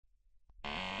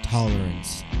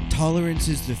Tolerance. Tolerance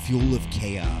is the fuel of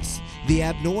chaos. The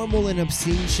abnormal and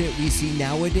obscene shit we see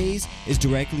nowadays is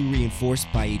directly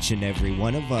reinforced by each and every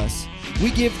one of us.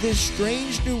 We give this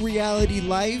strange new reality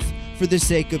life for the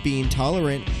sake of being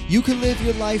tolerant. You can live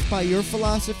your life by your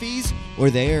philosophies or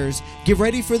theirs. Get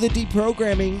ready for the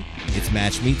deprogramming. It's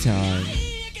Match Me time.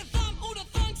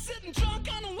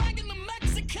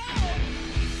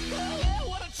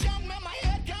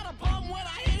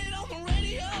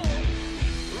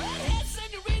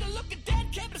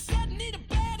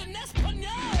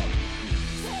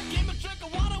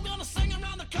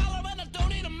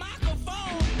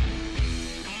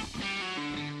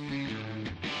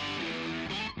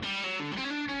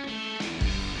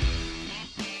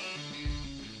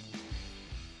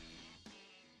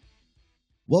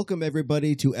 Welcome,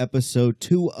 everybody, to episode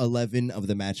 211 of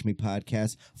the Match Me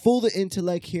podcast. Full the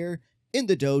intellect here in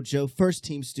the dojo, First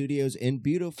Team Studios in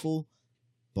beautiful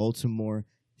Baltimore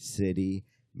City,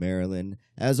 Maryland.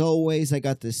 As always, I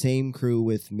got the same crew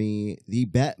with me, the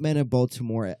Batman of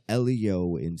Baltimore,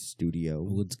 Elio, in studio.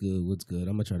 What's good? What's good?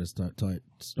 I'm gonna try to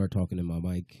start talking in my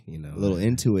mic. You know, A little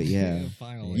into it, yeah.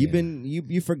 Finally. You've been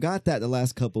you forgot that the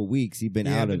last couple weeks. You've been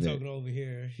out of it. talking over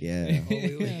here. Yeah.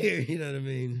 Over here. You know what I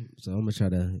mean? So I'm gonna try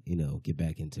to get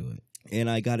back into it. And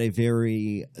I got a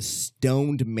very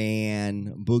stoned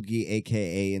man, Boogie,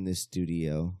 a.k.a. in the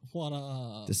studio. What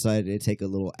up? Decided to take a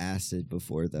little acid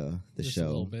before the Just show. a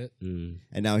little bit. Mm.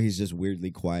 And now he's just weirdly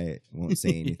quiet, won't say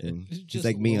anything. He's Just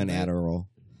like a me on little bit. Adderall.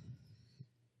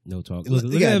 No talk.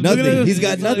 He got nothing. He's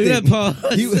got nothing. Look at that pause.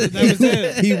 That was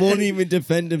it. He won't even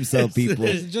defend himself, people.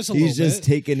 Just a He's little just bit.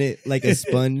 taking it like a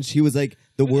sponge. He was like,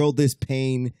 the world is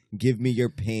pain. Give me your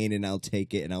pain and I'll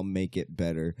take it and I'll make it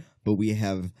better. But we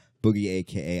have Boogie,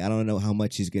 a.k.a. I don't know how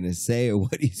much he's going to say or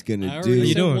what he's going to I do. already How you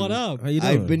said doing? what up. How you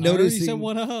doing? I've been I already noticing. said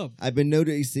what up. I've been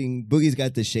noticing Boogie's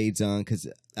got the shades on because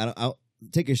I'll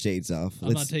take your shades off.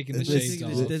 I'm not taking the shades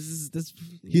off. This.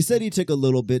 He said he took a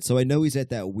little bit, so I know he's at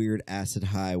that weird acid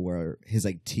high where his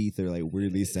like teeth are like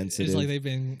weirdly sensitive. It's like they've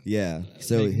been. Yeah,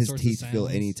 so making his sorts of teeth feel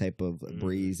sounds. any type of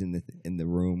breeze in the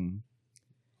room.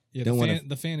 Yeah, Don't wanna-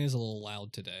 the fan is a little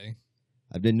loud today.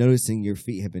 I've been noticing your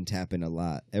feet have been tapping a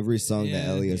lot. Every song that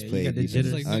Yeah, Elias yeah, you played, got the you've been-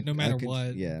 jitters. It's like no matter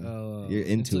what. Yeah, Oh, you're It's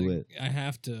into like, it. I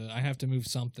have to move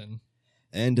something.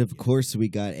 And of course, we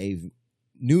got a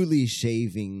newly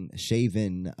shaven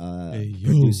yo.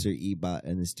 producer Ebot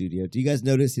in the studio. Do you guys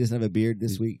notice he doesn't have a beard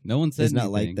this week? No one said It's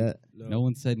anything. not like that. No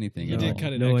one said anything. You at did all.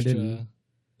 cut it No, I extra. didn't.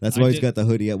 That's I why he's did- got the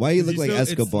hoodie. Why you look like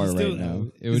Escobar it's still, right now?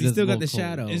 It was he just still a got the little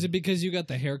shadow. Is it because you got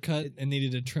the haircut and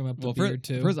needed to trim up the Well, beard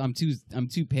too? first, I'm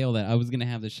too pale that I was gonna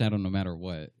have the shadow no matter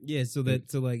what. Yeah, so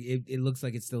it looks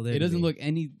like it's still there. It to doesn't me. look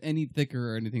any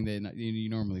thicker or anything that you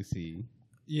normally see.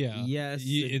 yeah. Yes,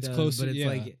 It's does, close. but it's yeah.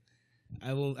 like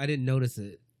I didn't notice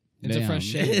it. It's a Damn. fresh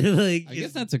shade. Like I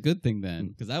guess that's a good thing then,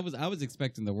 because I was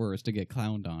expecting the worst to get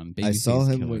clowned on. I saw Babyface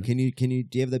him. killer.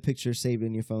 Do you have the picture saved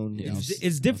in your phone? Yeah.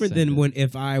 it's different I'll send than it. when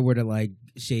if I were to like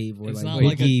shave or It's like not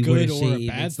like a Boogie were to good or a shave.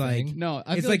 bad It's like thing. No,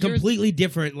 I it's feel like yours- completely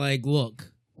different. Like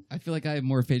look. I feel like I have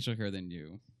more facial hair than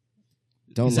you.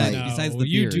 Don't besides, lie. No, besides the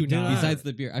you beard. do not. Besides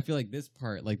the beard, I feel like this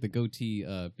part, like the goatee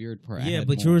beard part. I Yeah, had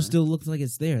but more. yours still looks like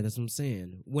it's there. That's what I'm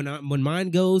saying. When mine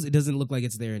goes, it doesn't look like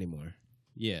it's there anymore.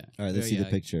 Yeah. All right, let's see the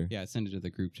picture. Yeah, I sent it to the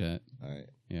group chat. All right.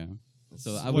 Yeah.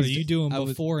 So What I was. are you doing I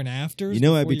was- before and after? You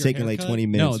know I'd be taking like 20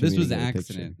 minutes. No, for this me to was an get a picture.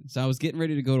 accident. So I was getting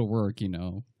ready to go to work.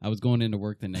 I was going into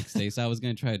work the next day, so I was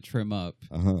going to try to trim up.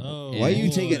 Uh-huh. Oh, Why are you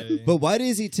boy. taking? But why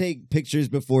does he take pictures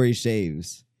before he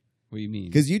shaves? What do you mean?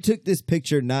 Because you took this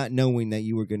picture not knowing that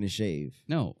you were going to shave.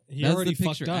 no, He that's already the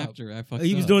picture fucked up. after I fucked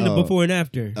He was up. doing the Oh. before and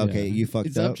after. Okay, Yeah. you fucked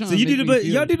It's up. up trying So you to do make me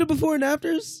y'all feel- do the before and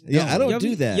afters? Yeah, I don't Y'all do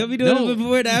be- that. Y'all be doing No. the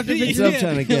before and after That's pictures? what I'm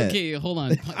trying to get. Okay, hold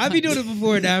on. I be doing the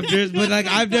before and afters, but like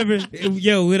I've never,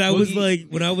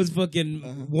 when I was fucking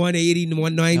 180 and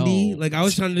 190, No. like I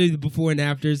was trying to do the before and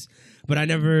afters, but I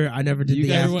never did You the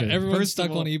guys- after. Everyone's First stuck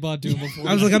of all- on Ebot doing before.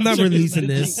 I was like, I'm not and after. releasing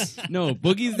this. No,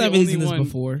 Boogie's I'm the not only releasing this one.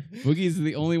 before. Boogie's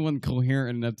the only one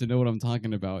coherent enough to know what I'm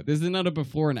talking about. This is not a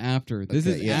before and after. This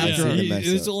Okay, is yeah, after. I'm Yeah, mess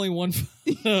it's up. only one.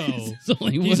 Oh. It's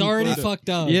only He's one already photo. fucked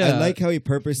up. Yeah. I like how he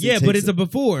purposely Yeah, but takes it's a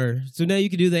before, so now you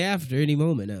can do the after any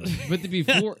moment now. But the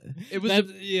before, it was. That,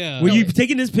 yeah. Were you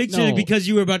taking this picture No. because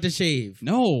you were about to shave?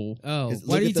 No. Oh, Look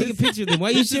why do you at take a picture then? Why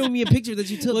are you showing me a picture that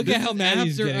you took? Look at how mad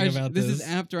he's After getting I- about this this. is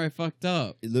after I fucked fucked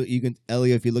up. Look, you can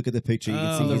Elio. If you look at the picture, you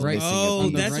can see the he's right- missing oh, a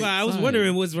piece. that's right why I was side.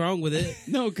 wondering what's wrong with it.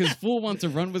 No, because Fool wants to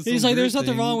run with. He's some like, there's weird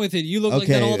nothing wrong thing. with it. You look like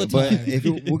that all the but time. if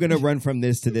we're gonna run from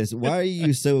this to this, why are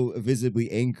you so visibly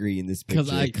angry in this picture?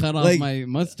 Because I cut off Like, my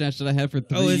mustache that I had for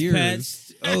 3 Oh, it's years.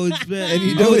 patched. Oh, it's patched. And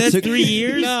you know oh, it that's took- 3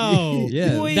 years. No.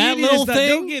 Yeah. Boy, That you need to little stop. thing-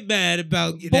 Don't get mad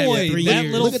about Boy, that 3 that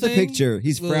years. little Look at the thing- picture.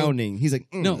 He's Little- frowning. He's like,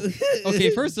 No.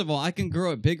 Okay, first of all, I can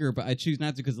grow it bigger, but I choose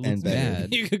not to because it looks And better.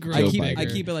 bad. You could grow I Joe keep Biden. I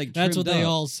keep it like That's what trimmed they up.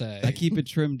 all say. I keep it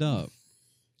trimmed up.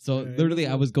 So Alright, literally,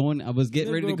 I well, was getting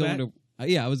you'll ready to grow go into.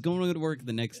 I was going to work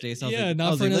the next day. So I was yeah, like, I not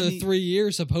was for like, another let me, 3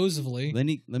 years, supposedly. Let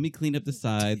me clean up the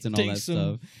sides and all Take that some-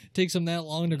 stuff. Takes them that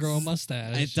long to grow a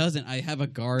mustache. It doesn't. I have a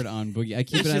guard on Boogie. I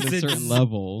keep it at a It's- certain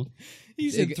level. He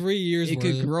said It- 3 years. It worth.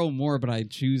 could grow more, but I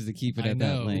choose to keep it I at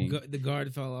know. that length. The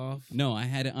guard fell off. No, I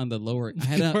had it on the lower.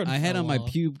 Guard I had fell on my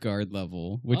off. pube guard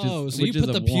level, which oh, is so which you is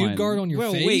put a the pube 1. guard on your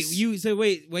Well, face? wait, you use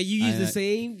I- the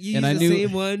same? You and use I the knew-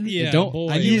 same one? Yeah, Don't- boy.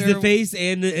 I I use the Arrow- face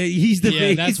and use the Yeah,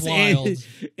 face. that's wild.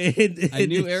 And I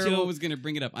knew the Arrow show- was gonna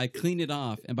bring it up. I clean it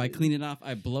off, and by clean it off,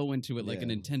 I blow into it like Yeah.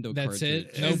 a Nintendo That's cartridge.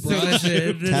 it? No So brush? that's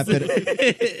it. Tap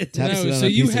it. Tap No, it on so a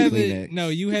you piece of have Kleenex. it. No,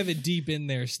 you have it deep in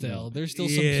there still. There's still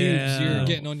some Yeah. pubes you're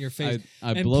getting on your face.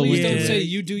 I And blow please into don't it. say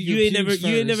you do your You ain't pubes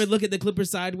never first. look at the clipper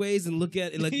sideways and look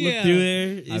at look Yeah. through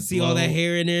there. You I see all that blow-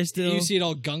 hair in there still. You see it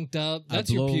all gunked up.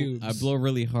 That's I blow, your pubes. I blow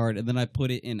really hard, and then I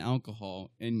put it in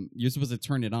alcohol, and you're supposed to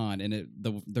turn it on, and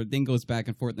the thing goes back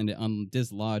and forth, and it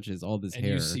dislodges all this and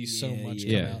hair. you see so Yeah, much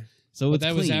yeah. come out. so But it's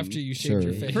that was clean. after you shaved Sure.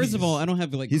 your face. First of all, I don't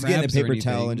have like He's getting a crabs or paper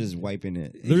towel and anything. just wiping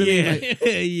it.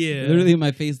 Literally, yeah. Literally,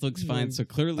 my face looks fine. So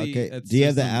clearly, Okay. it's Do you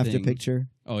have just the after something- picture?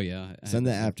 Oh yeah, I Send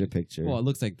have the after picture. Well, it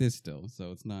looks like this still,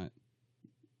 so it's not.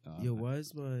 Yo,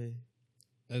 why's my?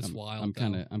 That's wild.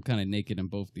 I'm though. kind of naked in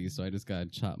both these, so I just gotta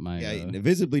chop my. Yeah,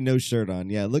 visibly no shirt on.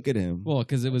 Yeah, look at him. Well,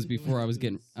 because it was before I was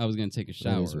gonna take a That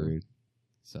shower. was rude.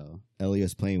 So,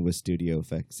 Elias playing with studio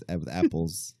effects with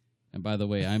apples. and by the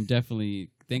way, I'm definitely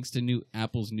thanks to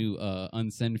Apple's new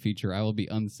unsend feature. I will be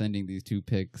unsending these 2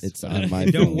 pics. It's on my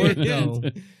It don't phone. work though.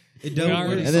 It We don't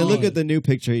already work. And then look saw at the new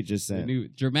picture he just The sent. new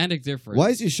dramatic difference. Why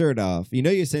is your shirt off? You know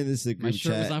you're saying this is a my group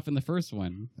shirt chat. was off in the first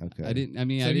one? Okay. I didn't. I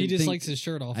mean, So I he didn't just think, likes his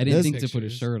shirt off. I in didn't his think to put a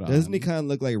pictures. shirt on. Doesn't he kind of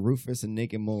look like Rufus and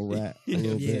Naked Mole Rat a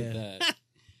little bit? Yeah.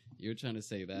 You're trying to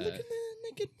say that. Look at that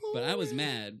Naked Mole But I was Rat.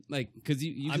 mad, like, because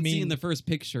you I can see in mean- the first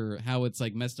picture how it's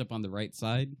like messed up on the right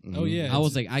side. Oh, Mhm. yeah. I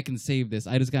was like, I can save this.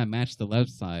 I just gotta match the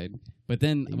left side. But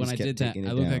then You when just I kept did that, taking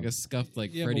I it looked down. like a scuffed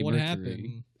like Yeah, Freddie but what Mercury.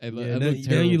 happened? I Yeah, looked now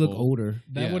terrible. you look older.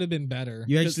 That Yeah. would have been better.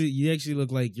 You actually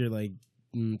look like you're like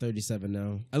 37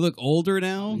 now. I look older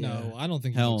now. No, I don't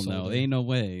think. he Hell looks no, older. ain't no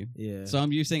way. Yeah. So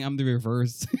you're saying I'm the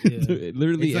reverse? Yeah.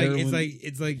 Literally,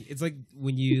 it's like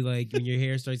when you when your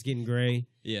hair starts getting gray,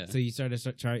 yeah. so you start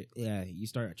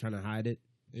trying to hide it.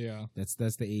 Yeah. That's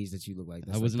the age that you look like.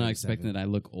 That's I was like not 37. expecting that I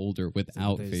look older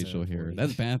without 37, facial hair. 40.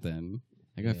 That's bad then.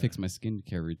 I gotta Yeah. fix my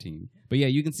skincare routine. But yeah,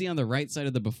 you can see on the right side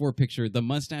of the before picture, the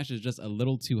mustache is just a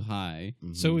little too high.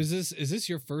 Mhm. So is this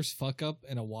your first fuck up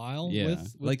in a while? Yeah,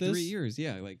 with like this? 3 years.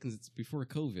 Yeah, like because it's before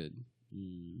COVID.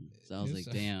 So I was Yes.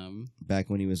 like, damn. back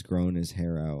when he was growing his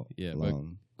hair out Yeah, but-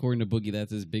 long. According to Boogie,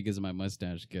 that's as big as my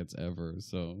mustache gets ever.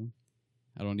 So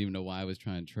I don't even know why I was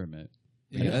trying to trim it.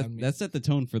 But Yeah, that, I mean- that set the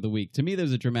tone for the week. To me,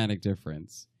 there's a dramatic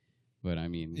difference. But I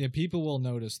mean, Yeah, people will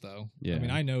notice though. Yeah. I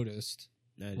mean, I noticed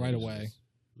right away.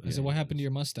 I said, "What happened to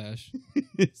your mustache?"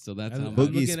 so that's I'm how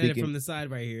Boogie looking at it speaking- from the side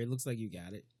right here. It looks like you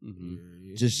got it.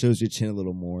 Mhm. Just shows your chin a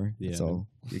little more. That's Yeah. all.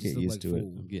 You Just get look used like to it.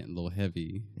 fool. I'm getting a little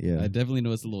heavy. Yeah. I definitely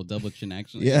noticed a little double chin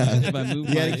action. Yeah. if I move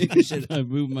You gotta my, keep your shit- if I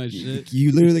move my shit.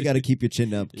 You literally got to keep your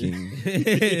chin up, King.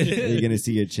 You're gonna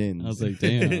see your chin. I was like,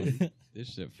 damn,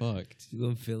 this shit fucked. You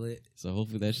gonna feel it? So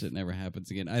hopefully that shit never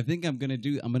happens again. I think I'm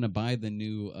gonna buy the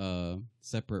new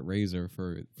separate razor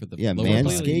for the yeah, lower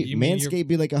Manscaped. Manscaped. You mean your- Manscaped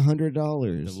be like the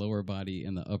 $100. lower body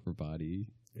and the upper body.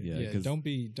 Yeah, Yeah, 'cause don't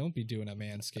be doing a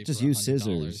manscape. Just for use $100.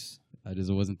 scissors. I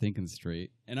just wasn't thinking straight.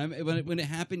 And when it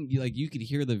happened, you could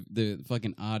hear the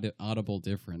fucking audible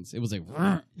difference. It was like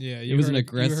Yeah, it was an you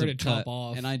aggressive heard it cut, chop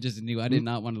off. and I just knew I did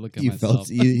not want to look at You myself. felt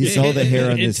you saw the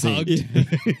hair on It the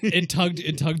sink. tugged.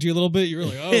 It tugged you a little bit. You were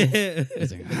like, oh, I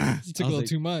was like, it took a little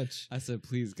too much. I said,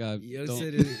 please God, Yo don't,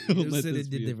 said don't it. let Said this it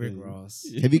be did a the Rick thing. Ross.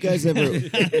 Have you guys ever?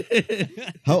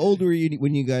 How old were you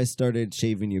when you guys started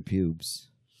shaving your pubes,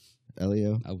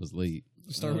 Elio? I was late.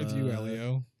 Start with you, Uh,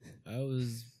 Elio. I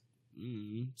was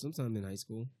sometime in high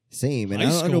school. Same, and High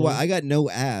I don't know school? why I got no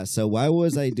ass. So why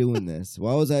was I doing this?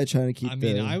 Why was I trying to keep? I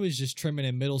mean, I was just trimming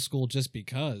in middle school just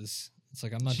because. It's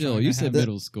like I'm not. Chill. trying You to said have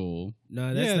middle school.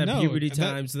 No, that's Yeah, not no, puberty that-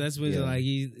 time. So that's when Yeah. like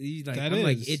he's like That I'm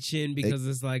like is. itching because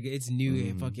it's like it's new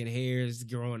and Mhm. fucking hair is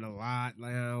growing a lot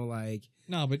now. Like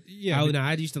No, but yeah,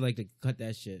 I used to like to cut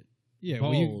that shit. yeah.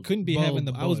 Well, you Bald, couldn't be bald. having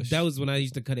the bush. That was when I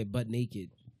used to cut it butt naked.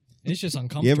 It's just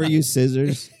uncomfortable. You ever use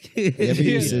scissors? You ever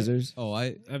use Yeah. scissors? Oh,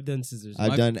 I've done scissors.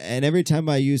 I've done, and every time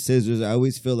I use scissors, I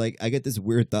always feel like I get this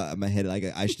weird thought in my head, like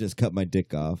I should just cut my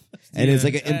dick off, and it's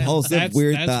like an impulsive, That's-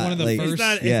 weird that's thought. one of the like, first It's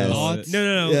not, Yes. thoughts.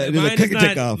 No. Yeah, it's mine like, cut is your not.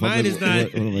 dick off. Mine is not.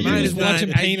 What am I Mine doing? is Just not. watching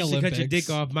I Pain used to cut your Olympics. dick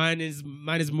off. Mine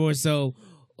is more so.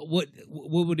 What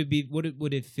would it be? What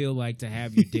would it feel like to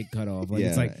have your dick cut off? Like Yeah,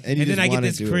 it's like, and you and then just I get wanna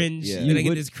this do it. cringe. Yeah. Then You I get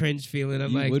would- this cringe feeling.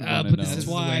 I'm you like, would wanna put the know. That's scissors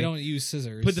why away. I don't use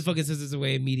scissors. Put the fucking scissors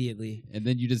away immediately. And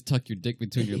then you just tuck your dick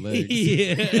between your legs.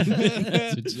 Yeah.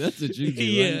 That's what you do.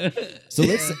 Yeah. Right? So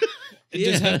let's.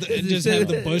 Just have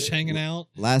the bush hanging out.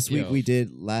 Last week Yo. we did.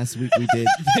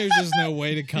 There's just no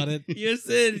way to cut it. You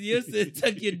said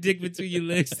tuck your dick between your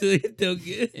legs so it don't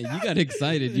get. And you got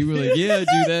excited. You were like, "Yeah, do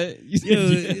that." You said, Yo,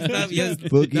 "Yeah." it's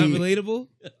not, Boogie. not relatable.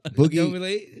 Don't Boogie,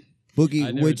 relate. I Boogie,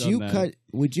 never would done you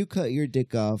that. cut your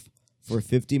dick off for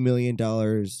 $50 million?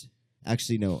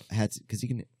 Actually, no, because you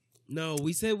can. No,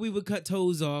 we said we would cut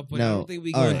toes off, but I No. don't think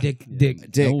we All go right. dick. Dick,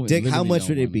 how literally much no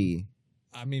would one. it be?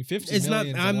 I mean, 50 It's not.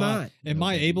 million's a I'm lot. not. Am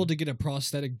I able to get a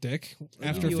prosthetic dick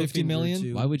after Give you a 50 finger million?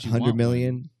 too. Why would you 100 want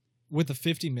million? With the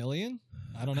 50 million?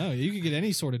 I don't know. You could get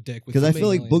any sort of dick with Because I 50 feel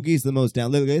like million. Boogie's the most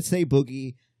down. Look, let's say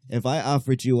Boogie. If I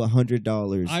offered you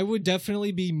 $100, I would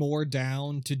definitely be more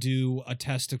down to do a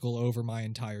testicle over my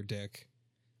entire dick.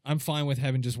 I'm fine with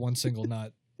having just one single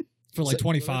nut for like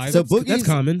 25. so That's Boogie's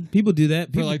common. People do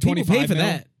that. For like people pay 25 for mil?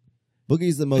 that.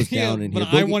 Boogie's the most Yeah, down in but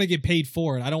here. I Boogie- want to get paid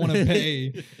for it. I don't want to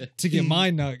pay to get my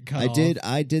nut cut off.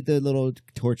 I did the little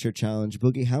torture challenge.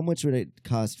 Boogie, how much would it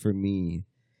cost for me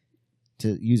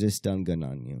to use a stun gun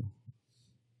on you?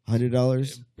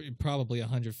 $100. Probably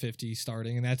 150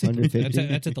 starting, and that's at, 150?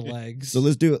 that's at the legs. So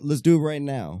let's do it. Let's do it right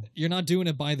now. You're not doing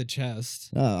it by the chest.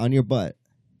 On your butt.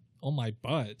 On my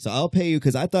butt. So I'll pay you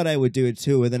because I thought I would do it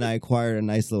too, and then I acquired a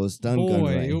nice little stun gun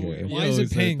Boy, right you- here. Why is it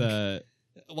said pink? that.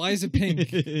 Why is it pink?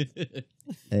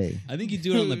 Hey. I think you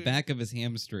do it on the back of his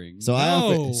hamstring. So I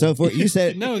No. offer, so for you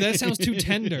said No, that sounds too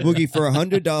tender. Boogie for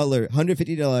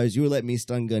 $150, you would let me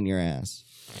stun gun your ass.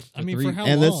 I mean, three- for how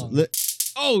And long?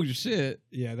 oh shit!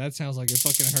 Yeah, that sounds like it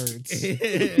fucking hurts.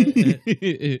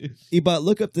 Ebot,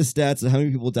 look up the stats of how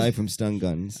many people die from stun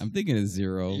guns. I'm thinking it's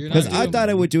 0. You're not Because I doing thought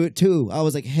I it. would do it too. I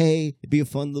was like, hey, it'd be a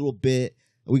fun little bit.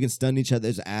 We can stun each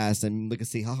other's ass and look and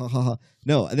see, ha ha ha ha.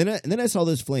 No, and then I saw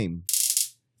this flame.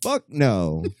 Fuck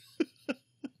no.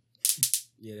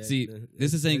 Yeah, See,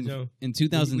 this is saying in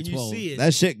 2012. When you see it,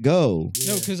 That shit go.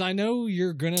 No, because I know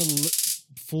you're gonna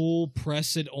full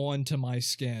press it onto my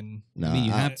skin. Nah, I mean,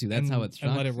 you I, have to. That's and, how it's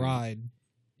and let it shocks you. ride.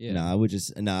 Yeah. nah, I would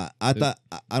just I thought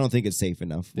I don't think it's safe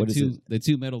enough. The What is two, it? the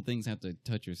two metal things have to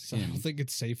touch your So I skin. don't think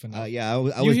it's safe enough. Yeah, I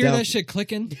was you hear down. that shit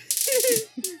clicking?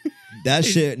 That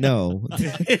shit, no.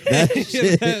 That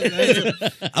shit.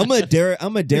 I'm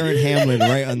a Darren Hamlin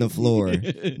right on the floor.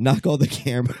 Knock all the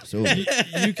cameras over.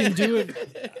 You can do it.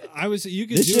 You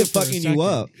can This do shit it for a fucking second. you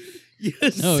up. You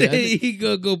No, I say think- he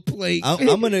gonna go plank.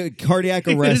 I'm gonna cardiac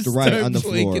He gonna arrest right start on the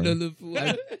floor. planking on the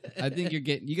floor. I think you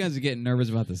guys are getting nervous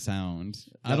about the sound.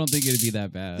 I don't think it'd be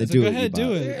that bad. They So do go it, ahead, Ebot.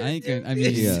 do it. I ain't gonna, I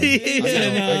mean,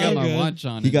 Yeah. I got my good. watch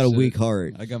on. He and got a shit. weak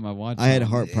heart. I got my watch. I had on.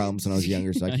 heart problems when I was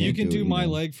younger, so I can't You can do it, my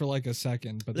know. leg for like a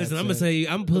second, but Listen, that's I'm gonna it. say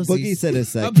I'm pussy. Boogie said a I'm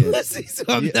second. pussy, so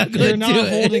I'm Yeah. not gonna You're not do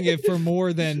holding it for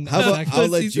more than How a about second. I'll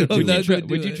let Pussy, you so I'm do not it. gonna do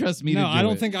Would you it. trust me? No, to do I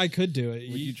don't it? think I could do it.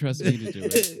 Would you trust me to do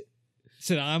it?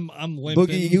 Said I'm limping.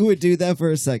 Boogie, you would do that for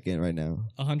a second right now.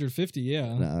 150,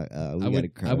 yeah. Nah, we I gotta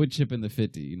would. cry. I would chip in the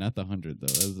 50, not the 100 though.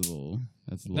 That's a little.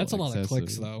 That's a lot of excessive.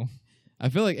 clicks though. I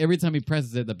feel like every time he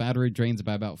presses it, the battery drains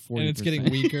by about 40%. And it's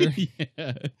getting weaker.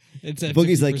 Yeah. It's at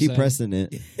Boogie's like, keep 50%. pressing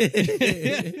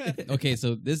it. Okay,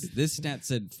 so this stat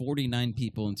said 49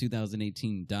 people in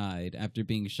 2018 died after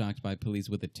being shocked by police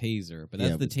with a taser, but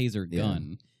that's Yeah, the taser yeah.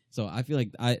 gun. So I feel like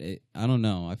I don't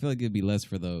know. I feel like it'd be less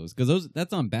for those because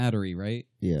that's on battery, right?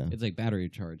 Yeah. It's like battery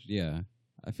charged. Yeah,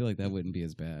 I feel like that wouldn't be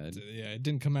as bad. Yeah, it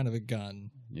didn't come out of a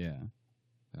gun. Yeah,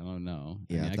 I don't know.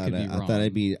 Yeah, I, I could be thought wrong.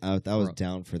 I'd be. I was Or-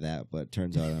 down for that, but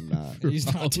turns out I'm not.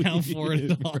 He's not down for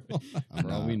it at all. I'm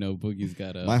For all not. we know, Boogie's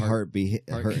got a My heart be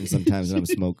heart- hurting sometimes when I'm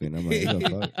smoking. I'm like, what the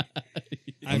fuck?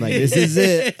 I I'm like, mean- this is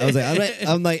it.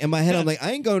 I'm like, in my head, I'm like,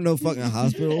 I ain't going to no fucking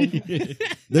hospital.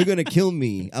 They're gonna kill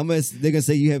me. They're gonna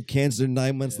say you have cancer.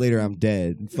 9 months later, I'm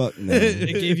dead. Fuck no.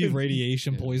 It gave you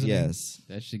radiation poisoning. Yes.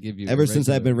 That should give you. Ever a since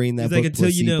I've been regular- reading that It's book, like until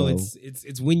you know Placebo.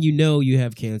 it's when you know you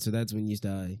have cancer. That's when you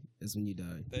die. That's when you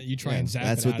die. You try and zap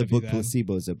That's it what out the of you book then.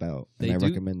 Placebo is about, They and I do-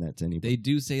 recommend that to anybody. They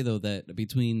do say though that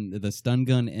between the stun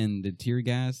gun and the tear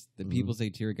gas, the people say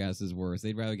tear gas is worse.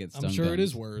 They'd rather get stun I'm sure guns. it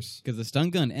is worse. Because the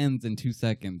stun gun ends in 2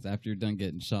 seconds after you're done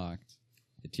getting shocked.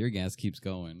 The tear gas keeps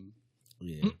going.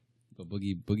 Yeah. But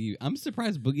Boogie, I'm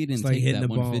surprised Boogie didn't It's like take hitting that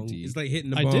the bong. 150. It's like hitting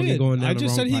the I bong and did. going down I the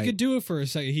just wrong said he pipe. could do it for a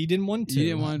second. He didn't want to. You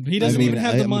didn't want- He doesn't I mean, even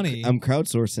have the I'm- money. I'm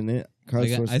crowdsourcing it. Like,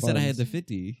 Crowdsource I said I had funds. the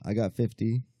 50. I got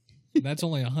 50. That's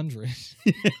only 100.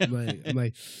 I'm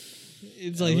like,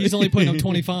 It's like he's only putting up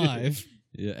 25.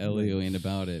 Yeah, Elio ain't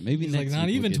about it. Maybe He's next like not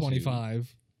week we'll even get you.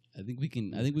 25. I think we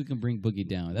can bring Boogie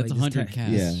down. That's Like, 100 just cash.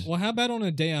 Yeah. Well, how about on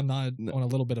a day I'm not on a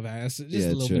little bit of acid? Just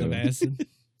Yeah, a little bit of true. acid.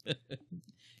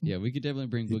 Yeah, we could definitely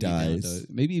bring He Boogie down. dies. Though.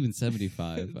 Maybe even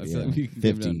 75. I feel Yeah, like we can get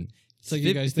him 50. down. It's like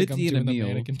you guys think I'm 50 and a doing the meal.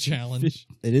 mannequin challenge.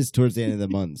 It is towards the end of the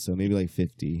month, so maybe like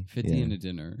 50. 50 yeah. and a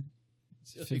dinner.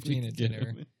 50 and a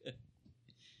dinner.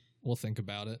 We'll think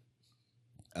about it.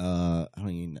 I don't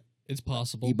even. It's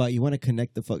possible. But you want to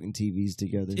connect the fucking TVs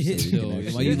together? So we Chill. can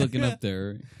actually- Why you looking up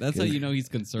there? That's how you know he's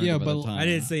concerned Yeah, about but the time. I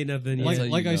didn't say nothing. Like- yet.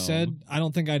 Like you I know. said, I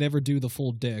don't think I'd ever do the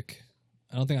full dick.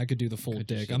 I don't think I could do the full Cut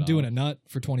your dick. shit I'm doing off. a nut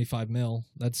for 25 mil.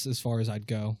 That's as far as I'd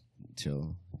go.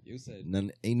 Chill. You said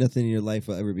Ain't nothing in your life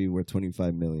will ever be worth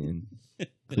 25 million. I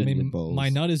Including mean, your balls. my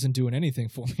nut isn't doing anything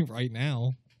for me right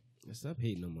now. stop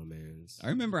hating on my man. I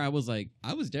remember I was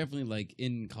definitely like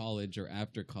in college or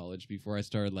after college before I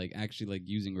started like actually like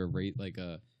using a rate like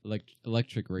a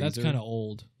electric razor. That's kind of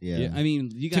old. Yeah. I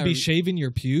mean you To got be shaving your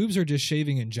pubes or just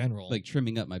shaving in general? like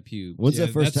trimming up my pubes. When's Yeah,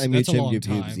 the first that's- time you that's a trimmed long your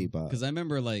pubes, time. Ebot? Because I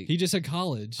remember like he just said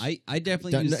college. I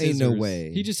definitely used Ain't scissors. no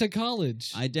way. He just said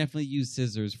college. I definitely used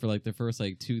scissors for like the first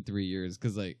like 2-3 years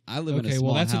because like I live in a Okay, small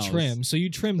well that's house. a trim. So you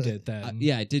trimmed it then.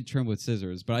 Yeah, I did trim with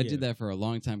scissors, but I Yeah. did that for a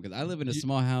long time because I live in a You-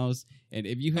 small house, and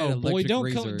if you had Oh an boy, electric don't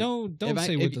razor, don't if I-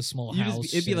 say if with you- the small you house.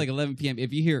 just, it'd be shit. like 11 p.m.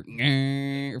 If you hear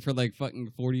 "Grrr" for like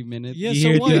fucking 40 minutes, Yeah, You so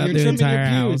hear it what? throughout You're the trimming your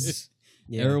entire pubes. house.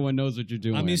 Yeah. everyone knows what you're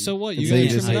doing. I mean, so what? And You so you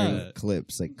gotta just trim it hear up.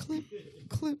 clips like clip.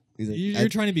 He's like, You're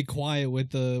trying to be quiet with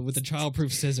the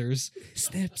childproof scissors.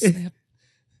 Snip, snap.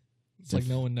 It's like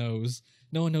no one knows.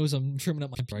 No one knows I'm trimming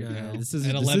up my right now. This is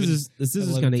At 11 this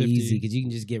is kind of 11:50. easy because you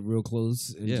can just get real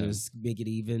close and Yeah. just make it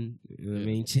even. You know what I Yeah.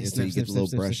 mean? Yeah, so you get the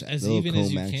little brush, as little even as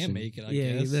comb you action. can make it, I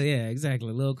Yeah, guess. yeah,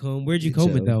 exactly. A little comb. Where'd you You comb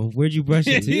it chill. though? Where'd you brush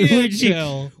it? Yeah, Where'd you,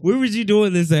 chill. where was you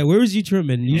doing this at? Where was you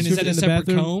trimming? You And is that trimming a in the separate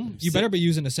bathroom? comb? You better be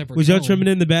using a separate Was comb. y'all trimming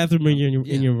in the bathroom or in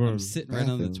your room? I'm sitting right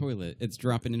on the Bathroom. toilet. It's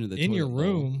dropping into the in toilet your bowl.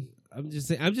 room? I'm just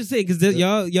saying because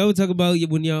y'all would talk about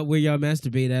when where y'all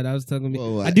masturbate at. I was talking.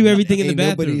 Whoa, I do everything in the ain't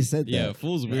bathroom. Nobody said that. Yeah,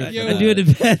 fool's weird. Yo, for I that. do it in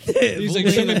the bathroom. He's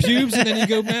like trimming pubes and then you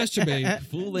go masturbate.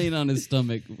 Fool laying on his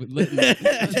stomach, letting On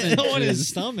his jizz-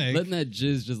 stomach. letting that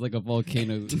jizz just like a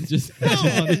volcano. Just No, no.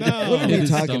 What are hit we his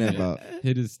talking stomach. about?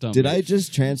 Hit his stomach. Did I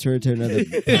just transfer to another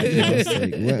podcast?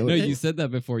 Like, what- No, you said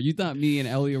that before. You thought me and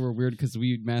Elio were weird because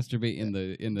we masturbate in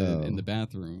the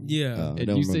bathroom. Yeah. Oh, I And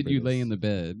don't you said remember you this. lay in the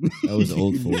bed. I was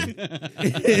old fool.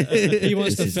 He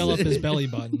wants to This is fill up it. his belly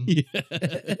button. You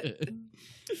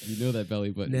know that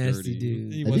belly button Nasty dirty.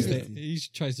 dude. He I wants think- to. He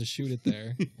tries to shoot it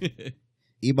there.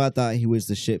 Ebot thought he was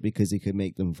the shit because he could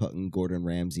make them fucking Gordon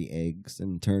Ramsay eggs,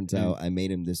 and turns out I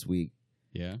made him this week.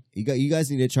 Yeah. You guys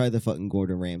need to try the fucking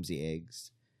Gordon Ramsay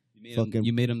eggs.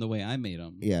 You made him the way I made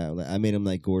him. Yeah, like, I made him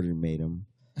like Gordon made him.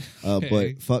 Okay.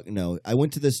 But fuck no. I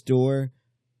went to the store.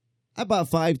 I bought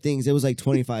 5 things. It was like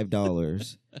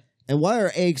 $25. And why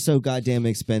are eggs so goddamn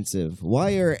expensive?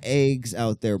 Why are eggs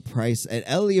out there priced? And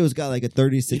Elio's got like a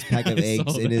 36 pack of I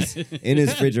saw eggs that. in his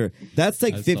refrigerator. That's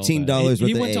like I saw that. $15 worth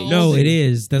He of went to eggs. No, Aldi. it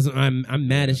is. That's I'm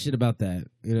mad as shit about that.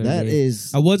 You know what I That mean?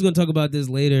 is I was gonna talk about this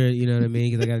later. You know what I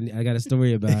mean? Because I got a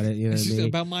story about it. You know what I It's mean?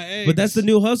 about my eggs. But that's the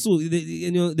new hustle. You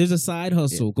know, there's a side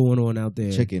hustle going on out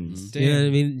there. chickens. Damn. You know what I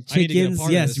mean? I need to get a Chickens. part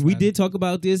of Yes, this, we man. did talk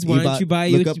about this. Why don't you buy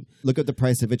look you? up look up the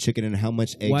price of a chicken and how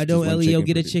much eggs Why does don't one Elio chicken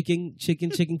get a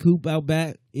produce? chicken coop out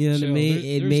back? You know what I Chill. mean? There-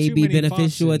 It there's may too be many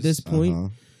beneficial at foxes. this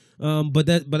point. But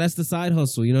that's the side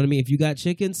hustle. You know what I mean? If you got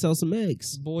chicken, sell some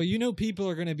eggs. Boy, you know people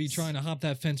are going to be trying to hop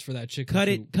that fence for that chicken.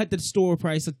 coop. Cut the store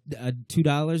price of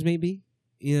 $2 maybe.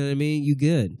 You know what I mean? You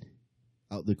good.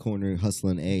 Out the corner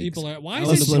hustling eggs. People are. Why I is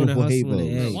was this? Hustling gonna hustle huevos.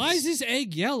 the eggs. Why is this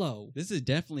egg yellow? This is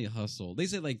definitely a hustle. They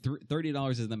said like $30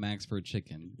 is the max for a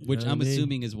chicken, which know what I'm I mean?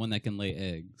 assuming is one that can lay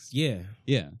eggs. Yeah.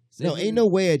 Yeah. No, ain't no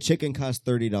way a chicken costs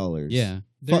 $30. Yeah.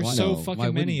 There's Fuck so no. Why fucking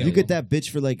wouldn't many they? of You them. get that bitch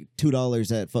for like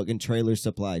 $2 at fucking Trailer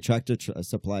Supply, Tractor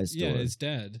Supply store. Yeah, it's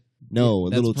dead. No, a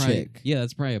That's little probably- chick. Yeah,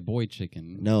 that's probably a boy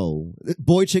chicken. No,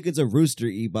 boy chicken's a rooster.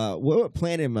 Ebot. What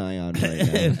planet am I on right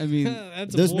now? I mean,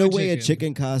 That's a There's boy no way a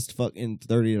chicken costs fucking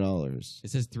 $30. it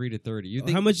says 3 to 30. You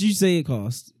think How much you say it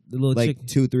costs? The little like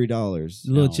chick. $2-3.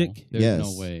 The little No, chick. There's Yes.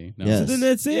 no way. No. Yes. So then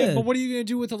that's it. Yeah, but what are you gonna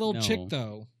do with a little No. chick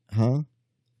though? Huh?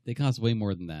 They cost way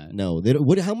more than that. No. They don't,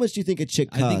 what? How much do you think a chick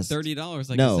I think costs? $30,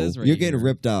 like no, it says right you're getting here.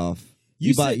 ripped off.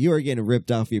 You You are getting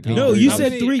ripped off your No, No, pay-per-view. you How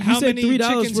said many- three. You how said many $3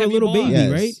 chickens for a have you little bought? baby,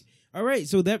 Yes. right? All right,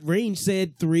 so that range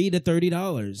said $3 to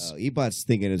 $30. Ebot's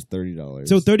thinking it's $30.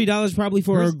 So $30 probably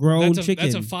for a grown That's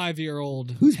chicken. That's a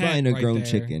 5-year-old. who's hen buying a right grown there.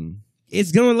 chicken?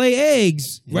 It's gonna lay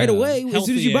eggs right Yeah. away as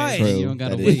soon as you buy Healthy it. True. You don't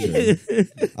gotta That is wait. true.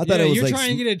 I thought Yeah, it was you're like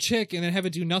trying to get a chick and then have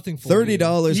it do nothing for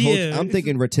 $30. you. Yeah. I'm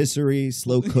thinking rotisserie,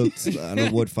 slow cooked on a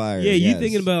wood fire. Yeah, you yes.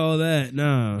 thinking about all that?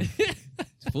 Nah.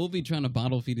 Fool be trying to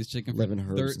bottle feed his chicken for 11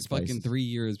 herbs and fucking spices. 3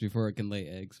 years before it can lay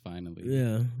eggs. Finally,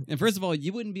 Yeah. And first of all,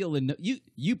 you wouldn't be able to know,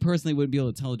 you personally wouldn't be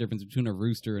able to tell the difference between a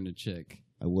rooster and a chick.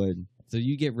 I would. So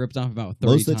you get ripped off about 30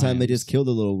 Most of the time, they times. just kill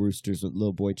the little roosters with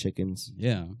little boy chickens.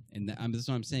 Yeah, and that's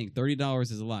what I'm saying.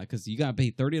 $30 is a lot because you got to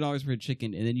pay $30 for a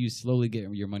chicken, and then you slowly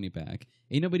get your money back.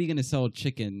 Ain't nobody gonna sell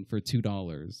chicken for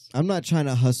 $2. I'm not trying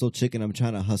to hustle chicken. I'm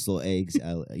trying to hustle eggs,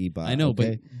 Ebot. I know,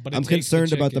 okay? But it I'm takes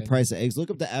concerned about the chicken. price of eggs. Look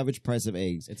up the average price of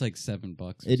eggs. It's like $7.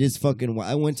 or It is something. fucking.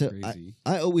 I went to. It's crazy.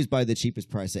 I always buy the cheapest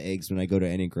price of eggs when I go to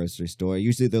any grocery store.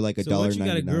 Usually they're like So $1.99. once you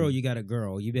got a girl, you got a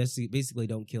girl. You basically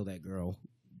don't kill that girl.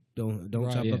 Don't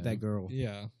Right. chop Yeah. up that girl.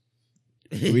 Yeah.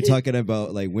 Are we talking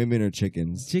about like women or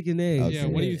chickens? Chicken eggs. Okay. Yeah.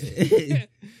 What do you think?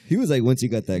 He was like, once you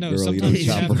got that No, girl, you sometimes don't you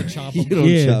chop have her. to chop You them. don't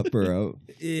Yeah. chop her out.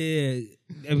 Yeah,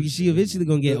 I mean, she eventually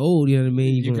gonna get old. You know what I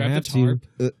mean? You You're gonna grab have the to.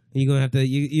 tarp. You're gonna have to.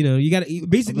 You know. You gotta.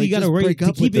 Basically, Like, you gotta just rate break to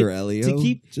up keep with it her, Elio. to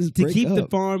keep Just to break keep the up.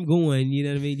 farm going. You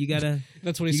know what I mean? You gotta.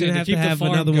 That's what he You're said. gonna have keep to the have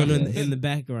farm another one going. in the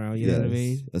background. You know what I Yes,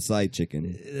 mean? a side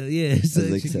chicken. Yeah. So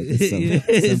As like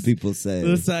chicken- some people say.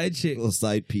 little side chick, Little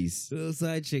side piece. little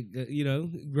side chick. You know,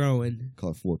 growing.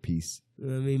 Call it 4-piece. I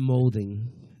mean,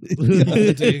 molding.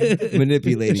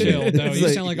 Manipulating Chill. it. No, It's you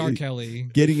like sound like R. Kelly.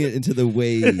 Getting it into the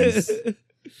ways.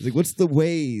 He's like, what's the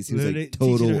ways? He was Learn like, it-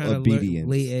 teaching total her how to obedience.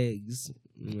 lay eggs.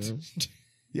 You know?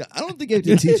 Yeah, I don't think you have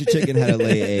to teach a chicken how to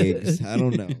lay eggs. I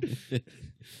don't know.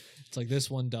 It's like this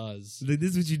one does. Like,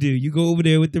 this is what you do. You go over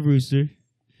there with the rooster.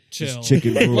 Chill. Just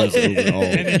chicken rules over all.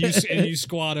 And then you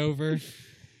squat over.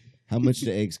 How much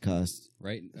do eggs cost?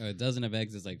 Right, a dozen of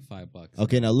eggs is like $5.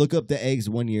 Okay, now look up the eggs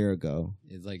 1 year ago.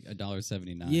 It's like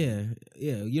 $1.79. Yeah,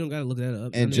 yeah. You don't gotta look that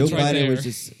up. And I Joe mean, right Biden there. was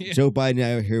just Yeah. Joe Biden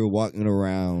out here walking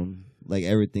around like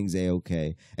everything's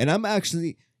a-okay. And I'm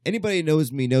actually anybody who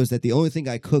knows me knows that the only thing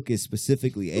I cook is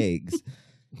specifically eggs.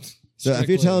 So if you're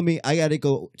Strictly. telling me I got to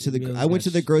go to the, Meals, I went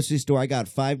to the yes. grocery store. I got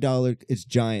 $5. It's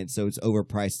giant, so it's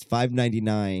overpriced.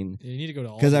 $5.99 You need to go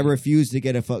to because I Aldi. refuse to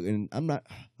get a fucking. I'm not.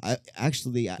 I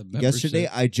actually The yesterday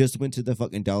membership. I just went to the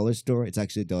fucking dollar store. It's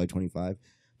actually $1.25,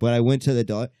 but I went to the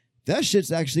dollar. That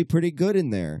shit's actually pretty good in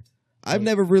there. I've Oh,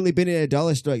 never really been in a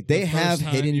dollar store. Like, they The have first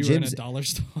time hidden you were in a gyms. dollar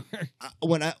store.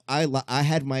 When I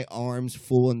had my arms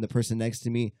full, and the person next to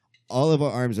me, all of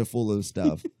our arms are full of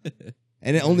stuff.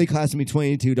 And it only cost me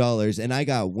 $22, and I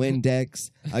got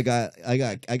Windex. I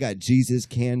got Jesus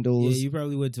yeah, candles. you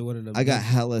probably went to one of them. I got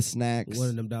hella snacks. one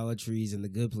of them Dollar Trees in the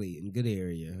good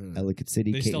area. Huh? Ellicott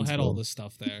City. They still had all Catonsville. this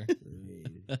stuff there.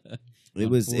 It On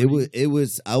was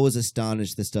 40. I was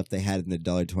astonished the stuff they had in the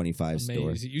 $1.25 store.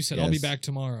 Amazing. You said I'll be Yes. back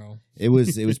tomorrow. It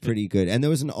was pretty good, and there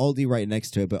was an Aldi right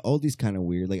next to it. But Aldi's kind of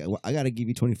weird. Like I got to give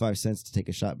you 25 cents to take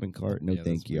a shopping cart. No, Yeah,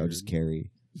 thank that's you. I'll weird. just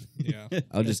carry. Yeah.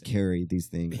 I'll just carry these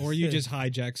things. Or you just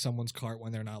hijack someone's cart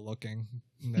when they're not looking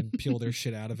and then peel their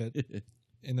shit out of it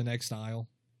in the next aisle.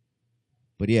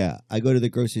 But yeah, I go to the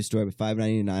grocery store with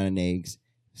 $5.99 on eggs.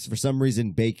 So for some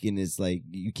reason, bacon is like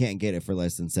you can't get it for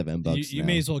less than $7. You now.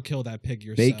 may as well kill that pig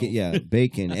yourself. bacon. Yeah,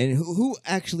 bacon. And who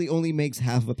actually only makes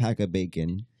half a pack of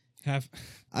bacon? Have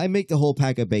I make the whole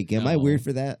pack of bacon. Am I No. weird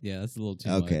for that? Yeah, that's a little too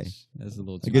Okay. much. That's a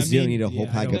little I too guess much. you don't need a whole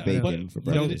yeah, pack I of don't- bacon but- for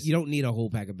but You don't, breakfast. you don't need a whole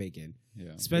pack of bacon,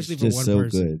 Yeah. especially It's for just one so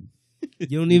person. good.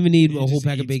 You don't even need He a whole just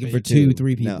pack of eats bacon for bacon.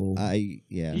 2-3 people. No,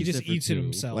 yeah. he just Except for eats it two.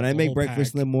 himself. When I the make whole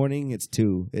breakfast in pack. the morning, it's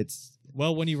two. It's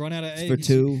Well, when you run out of eggs, for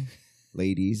two,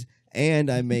 ladies, and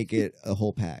I make it a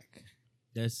whole pack.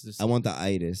 That's just, I want the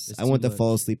itis. It's I want too to much.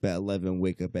 fall asleep at 11,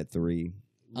 wake up at 3.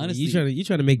 Honestly, you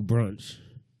trying to make brunch.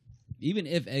 even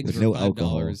if eggs With were no $5,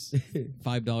 alcohol.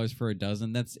 $5 for a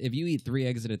dozen. That's if you eat 3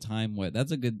 eggs at a time.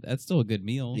 That's still a good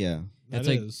meal. Yeah. That's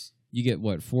that like- is. You get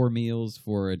what 4 meals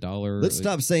for $1. Let's like,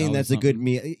 stop saying $1 that's a good something.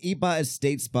 meal. Ebot is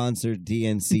state-sponsored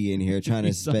DNC in here trying to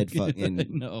You sped suck. fucking.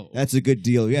 No, That's a good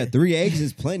deal. Yeah, 3 eggs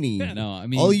is plenty. no. I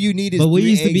mean, All you need is But we 3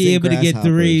 used to eggs be and able to get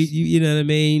 3. grasshoppers. You know what I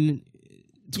mean?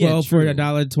 12 Yeah, for true.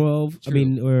 $1.12. I True.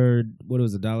 mean, or what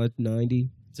was it, $1.90?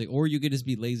 It's like, or you could just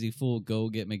be lazy fool, go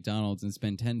get McDonald's and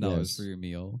spend $10 Yes. for your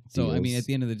meal. So I mean, Deals. at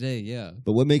the end of the day, yeah.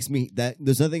 But what makes me that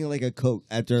there's nothing like a Coke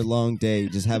after a long day,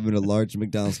 just having a large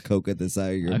McDonald's Coke at the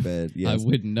side of your bed. Yes. I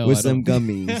wouldn't know. with I some don't-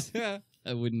 gummies.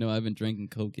 I wouldn't know. I haven't drinking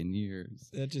Coke in years.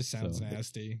 That just sounds So-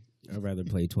 nasty. I'd rather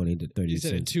play 20 to 30 He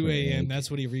said at cents 2 per a.m. egg. That's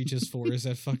what he reaches for is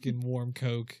that fucking warm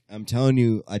Coke. I'm telling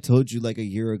you, I told you like a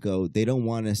year ago, they don't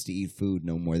want us to eat food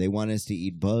no more. They want us to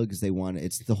eat bugs. They want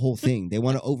it's the whole thing. They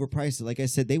want to overprice it. Like I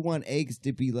said, they want eggs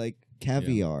to be like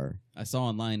caviar. I saw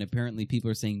online. Apparently, people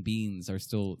are saying beans are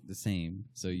still the same.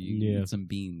 So you Yeah. need some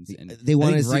beans. And They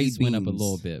want I us think to rice eat went up a beans.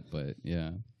 little bit, but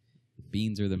yeah,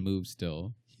 beans are the move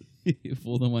still.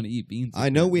 Fool don't want to eat beans. I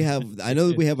know we have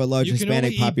a large You can Hispanic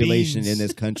only eat population beans. in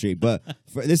this country, but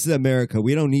this is America.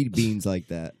 We don't need beans like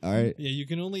that. All right, Yeah, you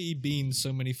can only eat beans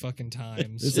so many fucking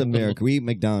times. this is America. We eat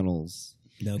McDonald's.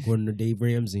 Now, according to Dave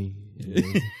Ramsey,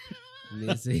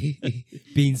 they say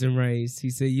beans and rice. He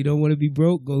said, "You don't want to be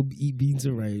broke? Go eat beans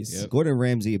and rice." Yep. Gordon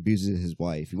Ramsay abuses his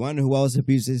wife. You want to know who else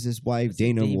abuses his wife?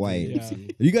 Dana Dave White. Ramsey.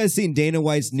 Have you guys seen Dana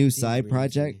White's new Dave side Ramsey.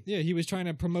 project? Yeah, he was trying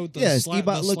to promote the Yes, slap,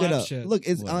 Ebot, the look it slap up. shit. Look,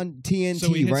 it's What? on TNT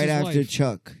So he hits right his after wife.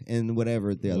 Chuck and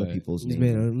whatever the other What? people's Just,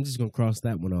 name. man, I'm just gonna cross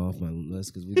that one off my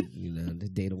list because the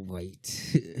Dana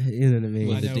White. You know what I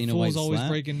mean? I the know, Dana Fool's White always slap?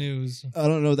 breaking news. I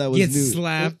don't know. That was Gets new.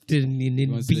 slapped and then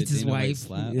wanna see beats the his Dana White wife.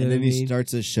 slap? You know And what then I he mean?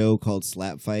 starts a show called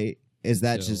Slap Fight. Is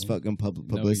that So- just fucking No, he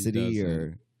publicity, doesn't.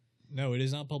 or No, it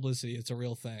is not publicity. It's a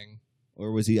real thing.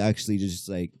 was he actually just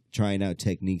like trying out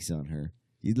techniques on her?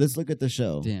 Let's look at the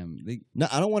show. Damn. No,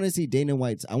 I don't want to see Dana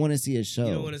White's. I want to see a show.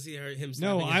 You don't want to see him. No,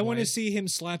 slapping his I want to wife? see him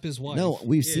slap his wife. No,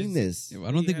 we've Yes. seen this.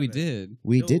 I don't think we haven't. did.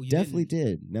 We No, did you definitely didn't.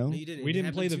 did. No. No, you didn't. We It didn't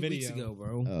happened play the 2 weeks video. ago,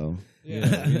 bro. Oh. Yeah.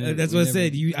 We never- That's we what I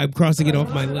never- said. I'm crossing it off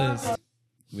my list.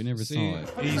 We never See, saw it.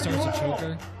 he starts to choke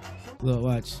her. Look,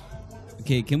 watch.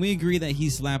 Okay, can we agree that he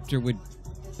slapped her with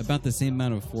about the same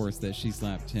amount of force that she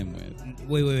slapped him with?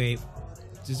 Wait.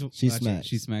 Just She watch it. smacked.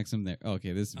 She smacks him there. Oh,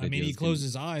 okay, this I mean, video he is closed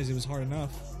his eyes. It was hard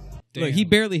enough. Look, Damn. he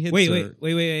barely hits Wait, her.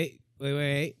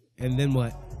 wait. And then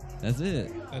what? That's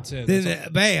it. That's it. Then That's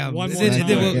all. bam. One Then- more then- time.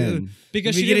 then we'll- Again. Because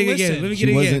Let she me get didn't it again. listen. Let me She get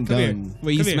it again. wasn't Come here. done.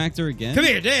 Wait, he Come here. smacked her again? Come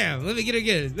here, damn. Let me get it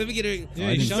again. Let me get it. Yeah,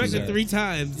 I he didn't shoves see her. that. 3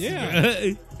 times.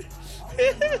 Yeah.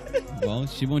 Well,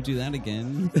 she won't do that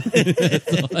again.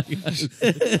 That's all I gotta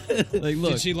say. Like,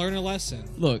 look, Did she learn a lesson?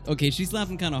 look. Okay, she's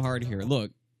slapping kind of hard here.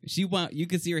 Look, you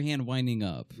can see her hand winding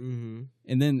up, Mm-hmm.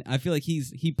 and then I feel like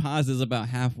he pauses about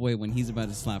halfway when he's about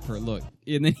to slap her. Look,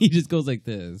 and then he just goes like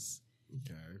this.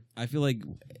 Okay. I feel like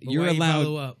But you're why allowed.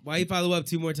 Follow up? Why you follow up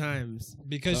 2 more times?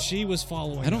 Because she was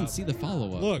following. I don't up. see the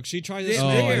follow up. Look, she tried to Yeah, Oh,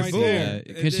 smack I right see there, that.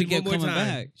 And 'Cause she then kept one more coming time.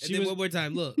 back. And She then was- one more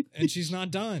time. Look. and she's not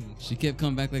done. She kept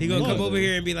coming back like He gonna no come other. over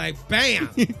here and be like, bam.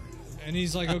 And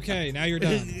he's like, "Okay, now you're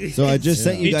done." So I just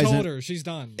sent you He guys told her she's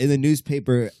done. in the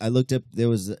newspaper. I looked up. It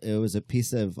was a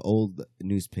piece of old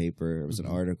newspaper. It was an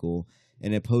article,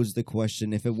 and it posed the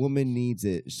question: if a woman needs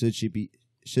it, should she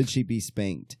be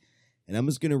spanked? And I'm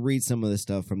just gonna read some of the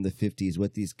stuff from the 50s.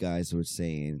 What these guys were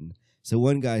saying. So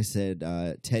one guy said,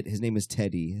 Ted. His name is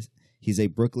Teddy. He's a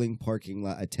Brooklyn parking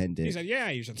lot attendant. He said, "Yeah,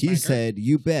 you should." He spank her." said,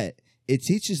 "You bet. It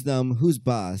teaches them who's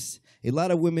boss. A lot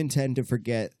of women tend to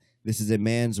forget this is a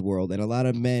man's world, and a lot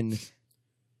of men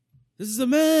This is a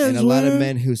man. and a lot of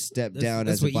men who step That's- down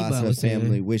that's as a what boss Ebot of a was saying.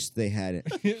 family wish they had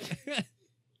it."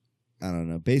 I don't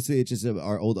know. Basically, it's just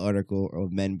our old article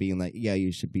of men being like, "Yeah,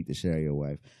 you should beat the shit out of your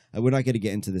wife." We're not going to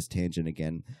get into this tangent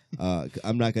again.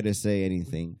 I'm not going to say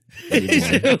anything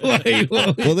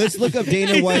anymore. Well, let's look up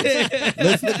Dana White.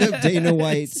 Let's look up Dana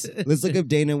White's. Let's look up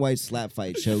Dana White's slap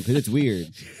fight show because it's weird.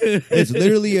 It's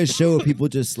literally a show of people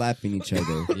just slapping each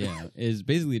other. Yeah, it's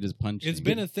basically just punching. It's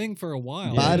been a thing for a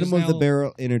while. Bottom It's of the now-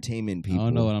 barrel entertainment I people.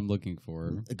 don't know what I'm looking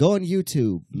for. Go on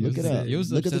YouTube. Look it He up. was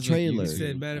Look at the obsessed with trailer. YouTube,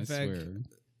 Said, matter I of fact,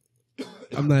 swear.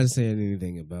 I'm not saying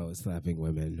anything about slapping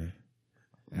women.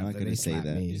 I'm not after gonna they say slap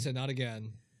that. me. He said, "Not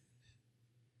again."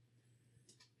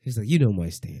 He's like, you know my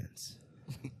stance.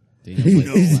 Dana You White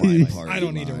know my slapped party I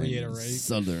don't need to line. reiterate.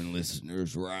 Southern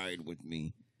listeners, ride with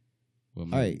me. Well,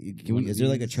 All right, can we, is there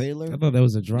like a I trailer? thought that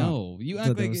was a drop. No, you I act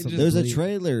thought that like was it something just. There's a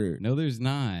trailer. No, there's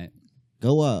not.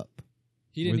 Go up.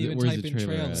 He didn't even where's type the in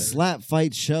trailer trailer. at? Slap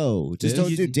fight show. Just Did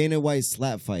don't you- do Dana White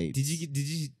slap fight. Did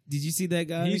you see that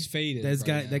guy? He's faded. That right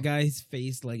guy. now. That guy's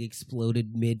face like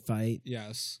exploded mid fight,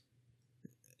 Yes.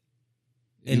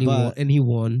 and But- he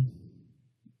won.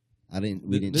 I didn't.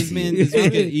 We didn't. This see man, it. this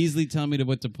man could easily tell me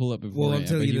what to pull up before. Well, I'm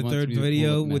telling you, the third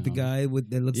video with the guy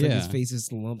that looks like his Yeah. face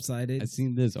is lopsided. I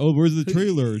seen this. Oh, where's the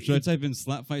trailer? Should I type in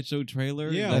slap fight show trailer?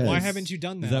 Yeah. Yes. Why haven't you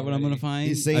done that? Is that what I'm already? gonna find?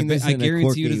 He's saying I, this I in a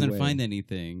guarantee you quirky doesn't way. find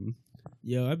anything.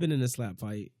 Yo, I've been in a slap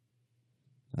fight.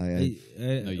 you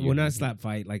well, not haven't. slap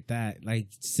fight like that. Like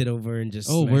sit over and just.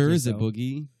 Oh, smack where is it, yourself.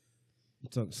 Boogie?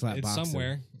 Talk slap It's boxing.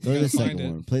 somewhere. Play You the gotta find second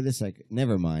it. one. Play the second.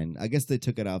 Never mind. I guess they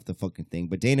took it off the fucking thing.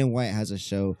 But Dana White has a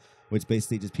show which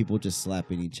basically just people just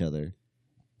slapping each other.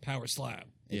 Power slap.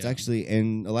 It's Yeah. actually,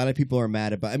 and a lot of people are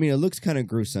mad about. I mean, it looks kind of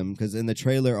gruesome because in the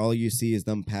trailer, all you see is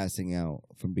them passing out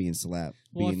from being slapped.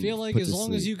 Well, I being feel like put as to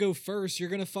long as sleep. you go first, you're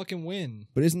gonna fucking win.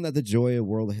 But isn't that the joy of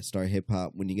World Star Hip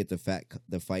Hop when you get the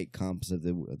fight comps of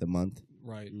the month,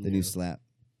 Right. the new slap?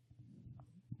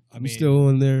 I You mean, still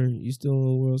on there? You still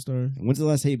on World Star? When's the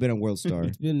last time you've been on World Star?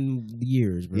 It's been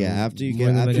years, bro. Yeah, after you More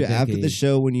get than like a after the decade.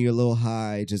 show when you're a little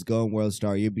high, just go on World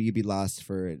Star. You'd be lost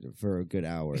for a good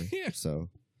hour. Yeah. So,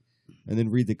 and then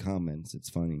read the comments. It's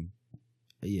funny.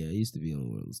 Yeah, I used to be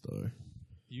on World Star.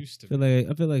 used to I feel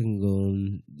be. like I can go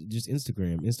on just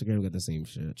Instagram. Instagram got the same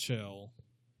shit. Chill.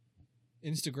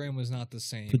 Instagram was not the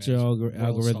same. Put your as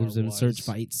algorithms WorldStar in was. search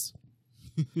fights.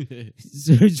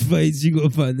 Search fights, you gonna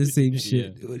find the same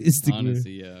shit Yeah. on Instagram.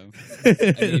 Honestly, yeah. I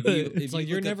mean, if It's like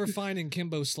you you're look up- never finding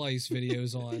Kimbo Slice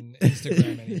videos on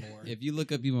Instagram anymore. If you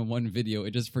look up even one video,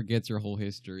 it just forgets your whole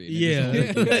history. And Yeah.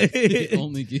 it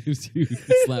only gives you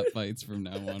slap fights from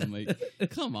now on. I'm like,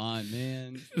 come on,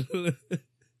 man.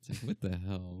 It's like, what the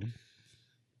hell? It's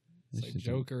This like shit's-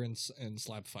 Joker and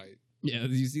slap fight. Yeah,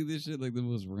 you see this shit? Like the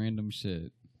most random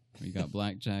shit. You got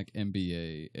Blackjack,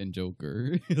 NBA, and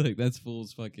Joker. Like that's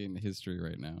fool's fucking history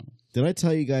right now. Did I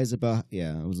tell you guys about?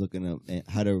 Yeah, I was looking up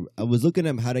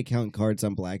how to count cards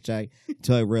on blackjack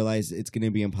until I realized it's going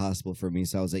to be impossible for me.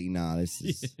 So I was like, nah, this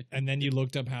is. And then you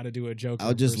looked up how to do a Joker.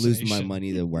 I'll just lose my impersonation.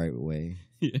 money the right way.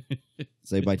 Yeah.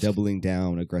 It's like by doubling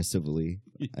down aggressively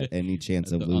at any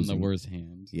chance of on losing. the worst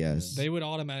hand. Yes. They would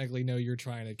automatically know you're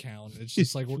trying to count. It's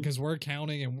just like because we're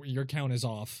counting and your count is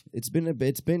off. It's been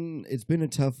a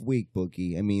tough week,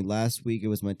 Bookie. I mean, last week it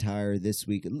was my tire. This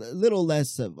week, a little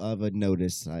less of a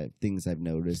notice. Things I've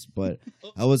noticed, but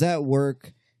I was at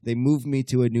work. They moved me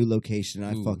to a new location.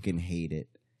 I Ooh. fucking hate it.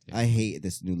 I hate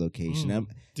this new location. Mm.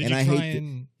 Did And you I try hate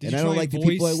and did and you I don't try like and the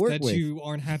people I voice work that with. you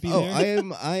aren't happy Oh, there?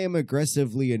 I am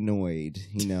aggressively annoyed.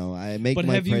 You know, I make But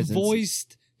my have presence. you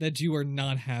voiced that you are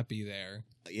not happy there?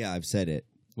 Yeah, I've said it.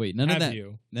 Wait, none Have of that.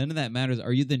 you? None of that matters.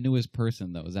 Are you the newest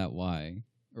person though? Is that why?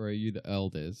 Or are you the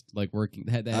eldest? Like working?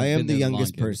 That has I am been the there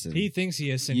youngest longest? person. He thinks he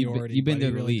has You've been- seniority. you've been but he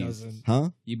there the really least. doesn't. Huh?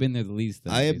 You've been there the least.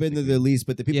 Then, I have been there basically. the least,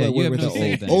 but the people Yeah, I you work have with no are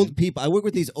say old. then. Old people. I work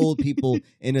with these old people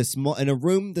in a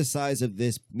room the size of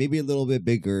this, maybe a little bit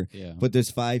bigger. Yeah. But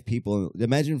there's 5 people.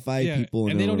 Imagine 5 Yeah, people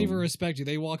in and a they don't room. even respect you.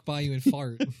 They walk by you and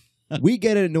fart. We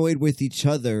get annoyed with each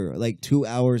other like 2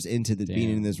 hours into being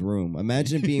Damn. in this room.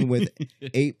 Imagine being with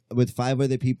 5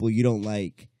 other people you don't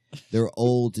like. They're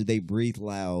old. They breathe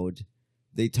loud.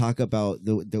 They talk about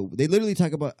they literally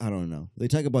talk about, I don't know. They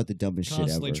talk about the dumbest shit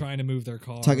Constantly ever. trying to move their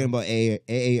car. Talking about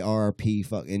AARP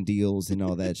fucking deals and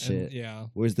all that and, shit. yeah.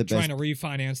 Where's the best? Trying to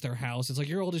refinance their house. It's like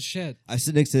you're old as shit. I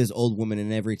sit next to this old woman,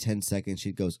 and every 10 seconds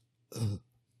she goes, ugh.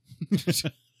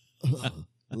 Ugh.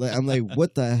 I'm like,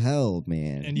 what the hell,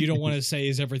 man? And you don't want to say,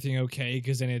 is everything okay?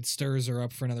 Because then it stirs her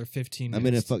up for another 15 minutes. I'm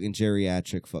in a fucking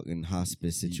geriatric fucking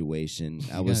hospice situation.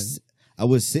 You I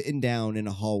was sitting down in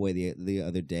a hallway the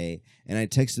other day, and I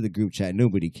texted the group chat.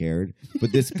 Nobody cared,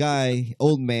 but this guy,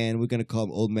 old man, we're gonna call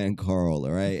him Old Man Carl,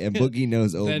 all right? And Boogie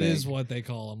knows Old That Man. is what they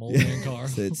call him, Old Man Carl.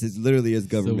 So it's literally his So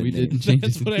government we name. didn't change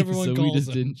That's his what name. everyone so we calls just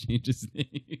him. didn't change his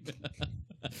name.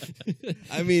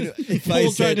 I mean, if I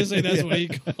Paul said, tried to say that's what he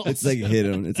calls it's like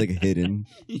hidden. It's like hidden.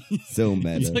 So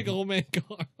meta. It's like Old Man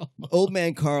Carl. Old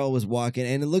Man Carl was walking,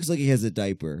 and it looks like he has a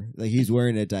diaper. Like he's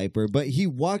wearing a diaper, but he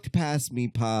walked past me,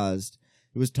 paused.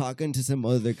 He was talking to some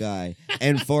other guy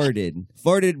and farted.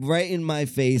 Farted right in my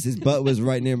face. His butt was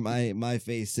right near my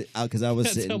face because I was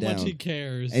That's sitting how down. much he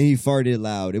cares. And he farted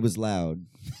loud. It was loud.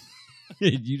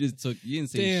 You didn't say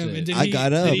Damn, shit. and did I he- got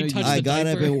did up. he touch I the got up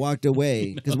diaper? and walked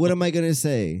away. Because what am I gonna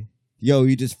say? Yo,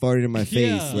 you just farted in my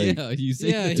face. Yeah. Like, Yeah, you say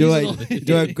Yeah, that. do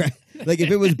he's I like if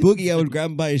it was Boogie, I would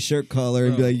grab him by his shirt collar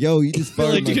and be like, "Yo, you just They're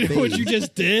farted like, in my do you know what face." you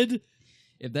just did?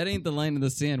 If that ain't the line in the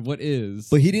sand, what is?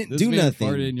 But he didn't This do man nothing.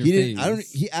 farted in your He didn't. face. I don't.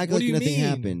 He acted What like do you nothing mean?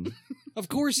 happened. Of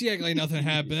course he act like nothing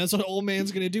happened. That's what old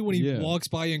man's gonna do when he Yeah. walks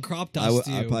by and crop I dusts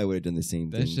you. probably would have done the same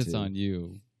That thing. shit's too. on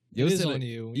you. It is said on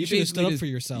you. You should have stood basically up just- for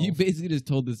yourself. You basically just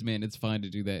told this man it's fine to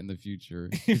do that in the future.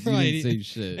 'Cause Right. You didn't say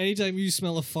shit. Anytime you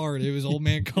smell a fart, it was Old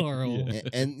Man Carl.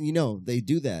 And you know they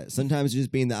do that. Sometimes just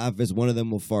be in the office, one of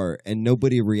them will fart, and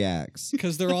nobody reacts.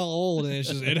 Because they're all old, and it's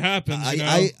just it happens. You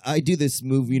know? I do this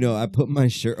move. You know, I put my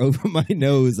shirt over my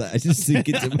nose. I just sink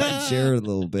into my chair a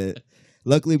little bit.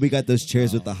 Luckily, we got those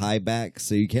chairs with the high back,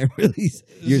 so you can't really.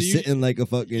 You're you- sitting like a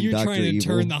fucking You're Dr. trying to Evil.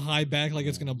 turn the high back like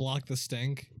it's gonna block the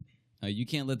stink. You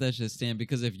can't let that shit stand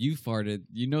because if you farted,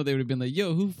 you know they would have been like,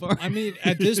 "Yo, who farted?" I mean,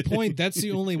 at this point, that's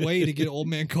the only way to get old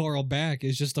man Carl back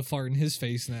is just to fart in his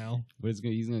face now. But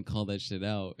he's gonna call that shit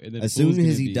out. And then As Fool's soon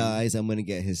as gonna he be- dies, I'm gonna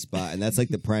get his spot, and that's like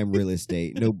the prime real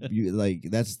estate. No,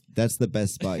 that's the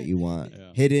best spot you want.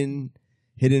 Yeah.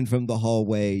 Hidden from the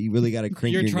hallway. You really got to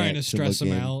crank You're your trying neck to stress look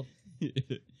him in. out.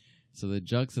 So the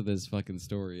jux of this fucking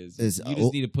story is Is- you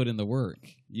just need to put in the work.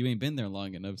 You ain't been there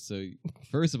long enough, so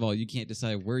first of all, you can't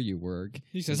decide where you work.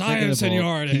 He says, And "I second am of all,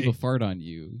 seniority." People fart on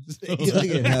you. So- Look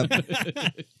at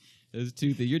him. There's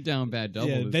two things. You're down bad double.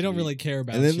 Yeah, this they don't week. really care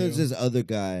about And then you. there's this other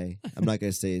guy. I'm not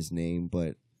gonna say his name,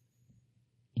 but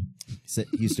he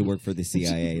used to work for the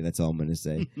CIA. That's all I'm gonna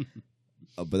say.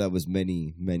 But that was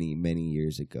many, many, many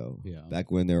years ago. Yeah. Back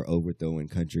when they were overthrowing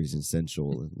countries in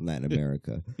Central and Latin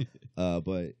America.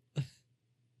 But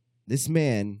this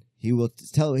man, he will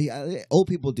tell. Old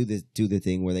people do the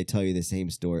thing where they tell you the same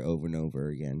story over and over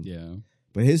again. Yeah.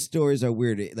 But his stories are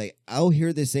weird. Like I'll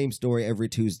hear the same story every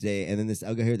Tuesday, and then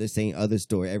I'll hear the same other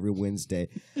story every Wednesday.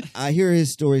 I hear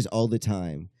his stories all the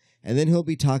time, and then he'll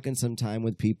be talking sometime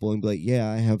with people and be like, "Yeah,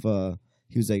 I have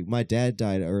He was like, "My dad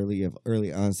died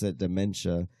early onset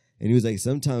dementia." And he was like,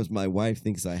 "Sometimes my wife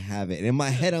thinks I have it." And in my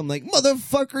head, I'm like,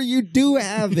 "Motherfucker, you do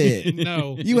have it.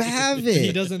 No. You have it.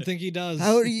 He doesn't think he does.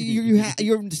 How do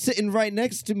you're sitting right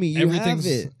next to me. You have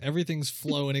it." Everything's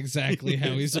flowing exactly how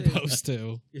he's supposed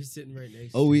to. You're sitting right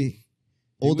next. Oh,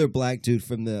 older black dude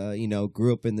from the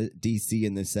grew up in the DC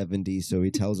in the 70s, so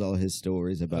he tells all his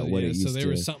stories about what it used so there to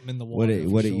was something in the what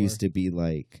water. it used to be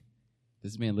like.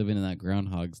 This man living in that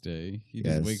Groundhog's Day. He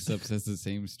Yes. just wakes up, says the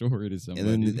same story to somebody.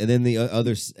 And then the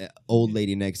other old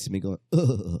lady next to me going,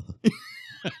 "Ugh."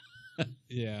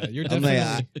 Yeah, you're I'm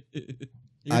definitely. like,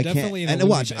 you're I definitely can't. in a And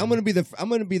watch, loony I'm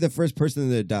gonna be the first person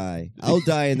to die. I'll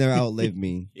die and they'll outlive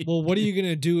me. bin. Well, what are you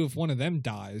gonna do if one of them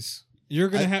dies? You're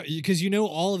gonna have because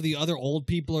all of the other old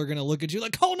people are gonna look at you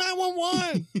like, "Call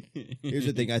 911." Here's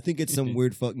the thing. I think it's some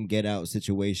weird fucking Get Out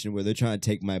situation where they're trying to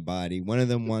take my body. One of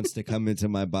them wants to come into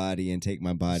my body and take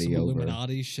my body Some over.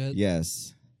 Illuminati shit.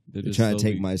 Yes. They're They're just trying to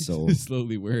take slowly- my soul.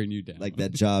 slowly wearing you down. Like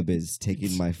that job is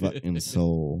taking my fucking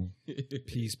soul.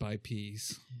 Piece by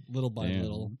piece, little by Damn.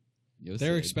 little. Yo,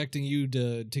 They're Sid. expecting you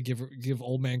to give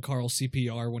old man Carl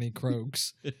CPR when he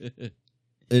croaks.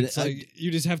 And It's like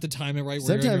you just have to time it right.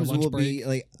 Where you're sometimes on your we'll lunch break. be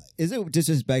like, is it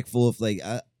disrespectful if like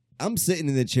I'm sitting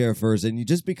in the chair first, and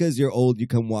just because you're old, you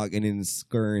come walking in and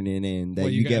scurrying in that Well,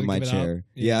 you you get gotta my give it up? chair.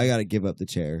 Yeah. Yeah, I gotta give up the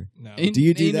chair. No. Ain't, Do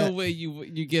you do ain't that? no way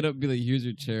you get up and be like, here's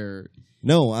your chair.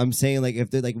 No, I'm saying like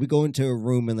if they're like we go into a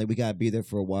room and like we gotta be there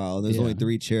for a while. And there's Yeah. only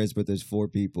 3 chairs, but there's 4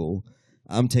 people.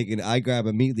 I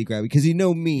immediately grab it because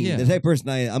me. Yeah. The type of person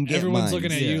I am. I'm getting Everyone's mine.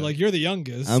 looking at Yeah. you like you're the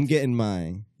youngest. I'm getting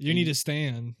mine. You need to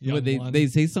stand. young What, one. they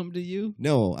say something to you?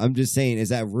 No, I'm just saying, is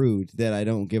that rude that I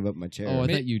don't give up my chair? Oh, I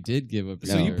Ma- thought you did give up.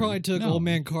 so No. you probably took No. old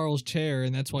man Carl's chair,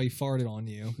 and that's why he farted on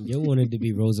you. You wanted to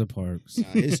be Rosa Parks.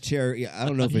 His chair, I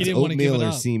don't know if He it's didn't wanna give oatmeal it or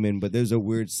up. semen, but there's a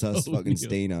weird sus fucking Oatmeal.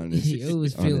 stain on it. You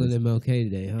was on feeling his- MLK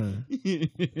today, huh?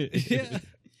 Yeah.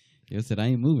 Yo said, I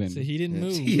ain't moving. So he didn't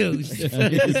move. Yo, He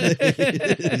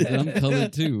said, I'm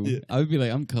colored too. I would be like,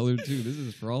 I'm colored too. This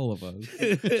is for all of us.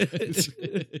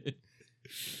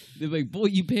 They're like, boy,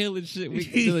 you pale and shit.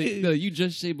 They're like, no, you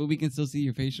just shaved, but we can still see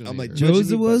your facial I'm hair. like, judging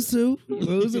Rosa me by- was too.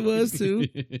 Rosa was too.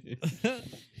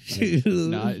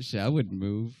 Nah, shit, I wouldn't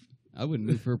move. I wouldn't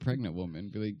move for a pregnant woman.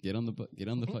 Be like, get on the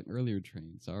fuck earlier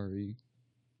train. Sorry.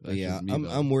 That's Yeah, just me, though.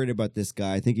 I'm worried about this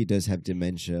guy. I think he does have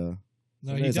dementia.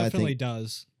 No, he Sometimes I definitely think-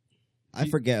 does. I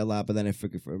forget a lot, but then I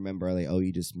remember like, oh,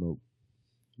 you just smoked.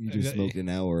 You just Yeah. smoked an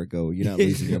hour ago. You're not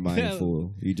losing your mind, Yeah.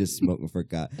 fool. You just smoked and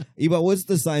forgot. Eva, what's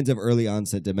the signs of early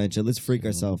onset dementia? Let's freak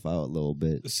ourselves out a little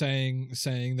bit. Saying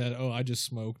that, oh, I just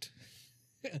smoked.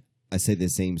 I say the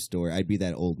same story. I'd be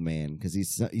that old man because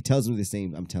he tells me the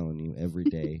same. I'm telling you every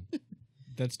day.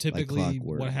 That's typically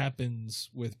clockwork. what happens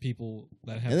with people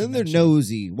that have. And then they're dementia.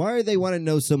 nosy. Why do they want to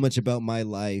know so much about my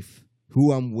life,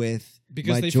 who I'm with,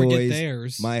 because my they joys, forget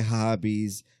theirs. my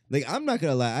hobbies? Like, I'm not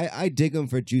gonna lie, I dig them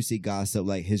for juicy gossip,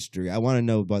 like history. I want to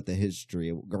know about the history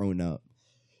of growing up.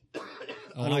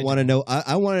 Oh, I don't want to know.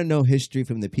 I want to know history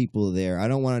from the people there. I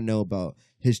don't want to know about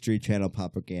History Channel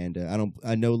propaganda.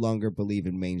 I no longer believe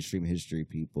in mainstream history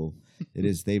people.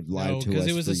 They've lied No, to us because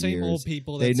it was for the same years. old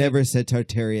people. They that said- never said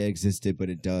Tartaria existed, but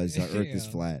it does. Our Earth is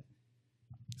Yeah. flat.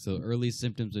 So early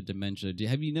symptoms of dementia.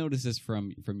 Have you noticed this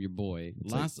from your boy?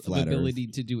 It's like Loss of flat ability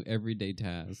to do everyday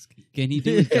tasks. Can he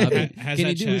do his job? Has Can he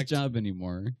that do his checked? job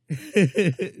anymore?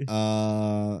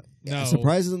 No.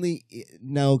 Surprisingly,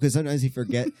 no, because sometimes he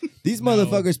forget. These No,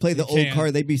 motherfuckers play the you old can't.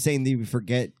 card. They be saying they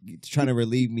forget, trying to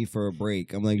relieve me for a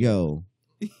break. I'm like, yo,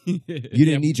 You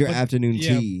didn't need your but- afternoon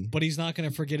Yeah, tea. but he's not going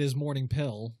to forget his morning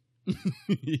pill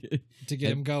to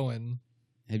get him going.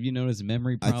 Have you noticed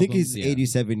memory I problems? think he's Yeah.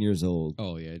 87 years old.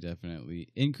 Oh yeah, definitely.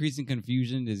 Increasing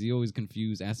confusion. Is he always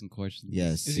confused, asking questions?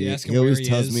 Yes. Is he asking he always where he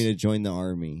tells is? me to join the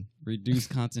army. Reduced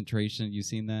concentration. You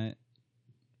seen that?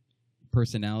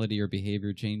 Personality or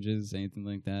behavior changes, anything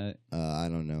like that? I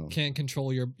don't know. Can't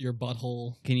control your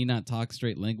butthole. Can he not talk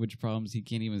straight? Language problems. He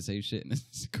can't even say shit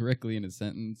correctly in a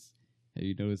sentence. Have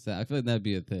you noticed that? I feel like that'd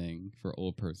be a thing for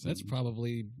old person. That's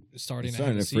probably starting It's to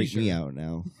have starting a to freak seizure. me out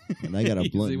now. And I got a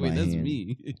He's blunt like, in wait, my that's hand.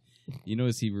 me. You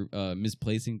notice he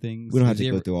misplacing things? We don't have Does to he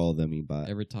go ever, through all of them, Ebot.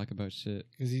 ever talk about shit?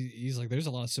 Because he's like, there's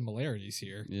a lot of similarities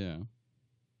here. Yeah.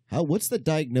 What's the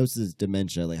diagnosis of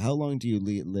dementia? Like, how long do you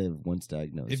live once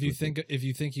diagnosed? If you with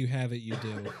it? think you have it, you do.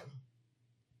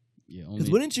 Yeah. Because Only,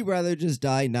 wouldn't you rather just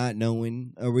die not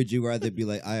knowing, or would you rather be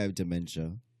like, I have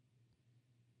dementia?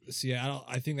 See, I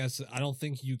don't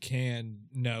think you can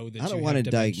know that. I don't you want have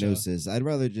a dementia. diagnosis. I'd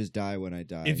rather just die when I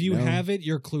die. If you know? have it,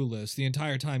 you're clueless. The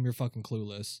entire time, you're fucking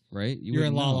clueless. right? You're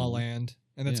in wouldn't La La know. Land,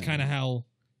 and that's Yeah. kind of how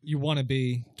you want to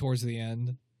be towards the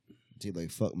end. Dude,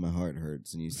 like, fuck, my heart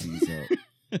hurts, and you see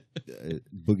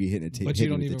Boogie hitting a tape. But you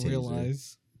don't even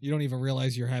realize. You don't even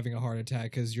realize you're having a heart attack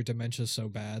because your dementia's so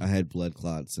bad. I had blood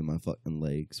clots in my fucking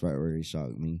legs right where he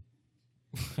shocked me.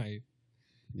 Right.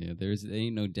 Yeah, there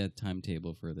ain't no death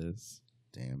timetable for this.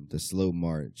 Damn, the slow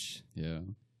march. Yeah.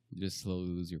 You just slowly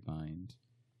lose your mind.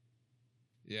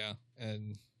 Yeah,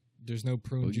 and there's no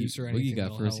prune juice or Boogie anything. got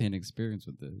that'll first-hand experience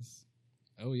with this.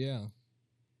 help. Oh yeah.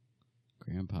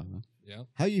 Grandpa. Yeah.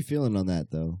 How you feeling on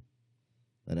that though?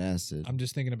 That acid. I'm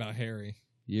just thinking about Harry.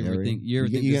 You ever Harry? think You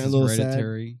this getting a is little sad?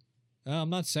 hereditary? I'm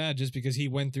not sad just because he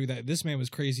went through that. This man was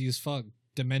crazy as fuck,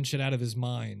 dementia out of his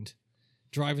mind,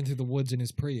 driving through the woods in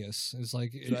his Prius. It's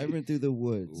like Driving through the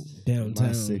woods. Downtown.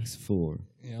 My 6'4".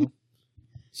 you know.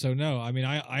 So no, I mean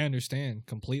I understand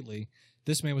completely.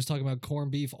 This man was talking about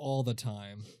corned beef all the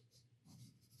time.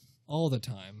 All the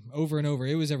time. Over and over.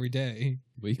 It was every day.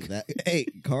 Hey,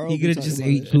 Carl. He we could have talking just about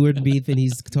ate that? corned beef and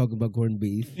he's talking about corned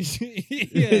beef.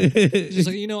 Yeah. She's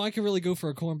like, I could really go for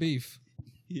a corned beef.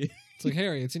 Yeah. It's like,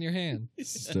 Harry, it's in your hand.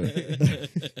 So-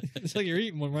 It's like you're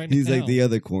eating one right He's now. like the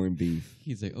other corned beef.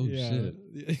 He's like, oh yeah.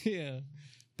 shit. Yeah.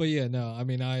 But yeah, no, I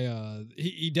mean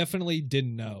he definitely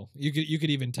didn't know. You could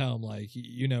even tell him like,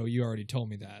 you already told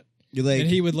me that. You're like, And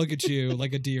he would look at you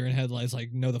like a deer in headlights,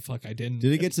 like, no, the fuck, I didn't.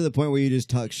 did it get to the point where you just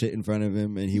talk shit in front of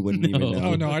him and he wouldn't even No. know?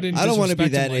 Oh no, I didn't. I don't want to be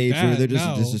disrespect that him age like where that. they're just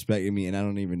No. disrespecting me and I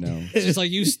don't even know. It's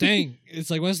like you stink. It's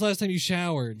like, when's the last time you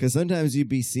showered? Because sometimes you'd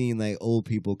be seeing like old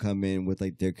people come in with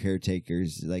like their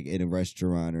caretakers, like in a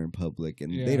restaurant or in public,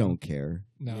 and Yeah. they don't care.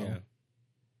 No. Yeah.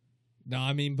 No,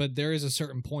 I mean, but there is a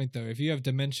certain point though. If you have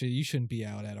dementia, you shouldn't be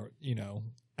out at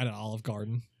at an Olive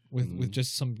Garden with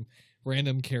just some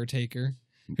random caretaker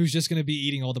who's just going to be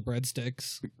eating all the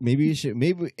breadsticks. Maybe you should.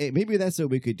 Maybe that's what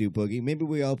we could do, Boogie. Maybe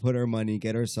we all put our money,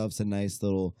 get ourselves a nice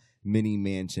little mini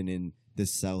mansion in the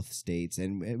South States,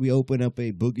 and we open up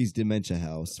a Boogie's Dementia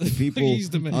House for people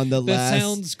Boogie's on the That last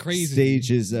sounds crazy.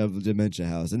 stages of Dementia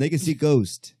House, and they can see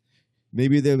ghosts.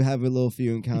 Maybe they'll have a little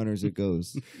few encounters with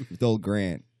ghosts with old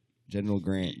Grant, General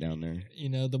Grant down there.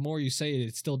 The more you say it,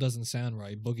 it still doesn't sound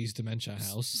right. Boogie's Dementia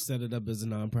House. Set it up as a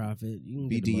nonprofit. You can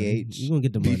get the money. BDH. You're going to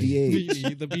get the money.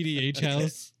 BDH. The BDH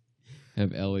house.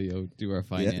 Have Elio do our Yeah,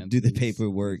 finances. do the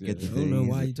paperwork. Yeah. Get the I don't know things.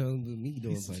 why you talking to me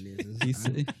doing finances. He's-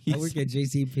 I work at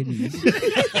JC Penney's.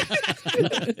 He's like,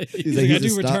 I he's a do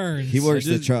stock- returns. He works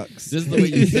the Just- trucks. Just the way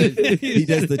you said. He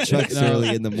does the trucks No, early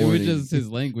in the It morning. was just his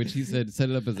language. He said, "Set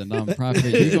it up as a nonprofit.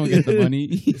 You're gonna get the money."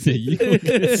 He said, "You." Gonna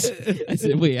get I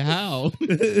said, "Wait, how?"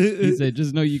 He said,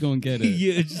 "Just know you gonna get it."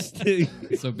 Yeah, just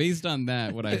So based on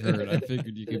that, what I heard, I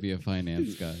figured you could be a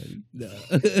finance guy.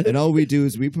 And all we do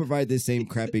is we provide the same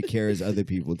crappy care as other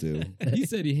people do. He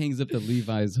said he hangs up the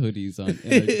Levi's hoodies on a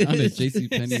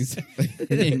JCPenney's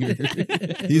hanger.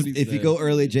 If you go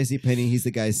early at JCPenney, he's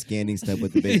the guy scanning stuff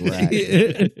with the big rack.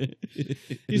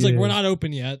 He's like, Yeah. we're not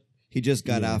open yet. He just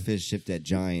got off his shift at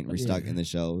Giant, restocking the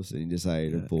shelves, and he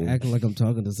decided to pull. acting like I'm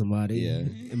talking to somebody Yeah.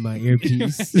 in my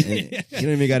earpiece. And he don't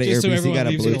even got an Just so earpiece. He got a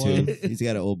everyone leaves you alone. Bluetooth. He's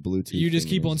got an old Bluetooth. You just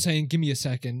thing keep in on his- saying, give me a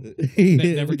second.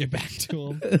 Never get back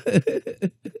to him.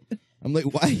 I'm like,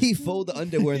 why he fold the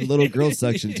underwear in the little girl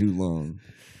section too long?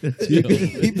 He'd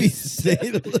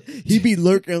be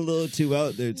lurking a little too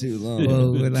out there too long.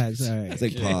 Well, relax. All right. It's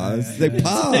like pause. All It's like right.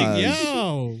 pause. Like, yo.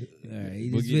 All right.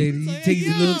 He Boogie. takes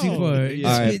it a little too far.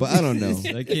 All right, but I don't know.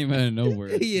 That came out of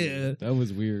nowhere. Yeah. That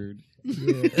was weird.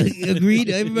 Agreed.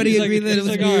 Everybody He's agreed that it he's was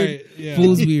like, weird. all right, yeah.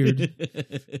 Fool's weird.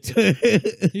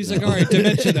 He's like, all right,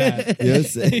 dementia that.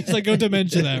 Yes. He's like, go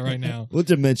dementia that right now. We'll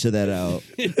dementia that out.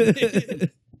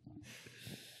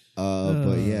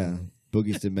 But yeah,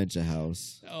 Boogie's Dementia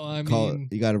House. Oh, I Call mean,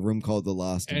 you got a room called the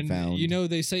Lost and and Found. you know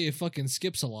they say it fucking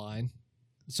skips a line,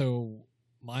 so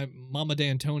my Mama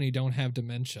D'Antoni don't have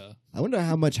dementia. I wonder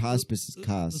how much hospices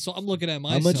cost. So I'm looking at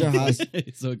How much myself. are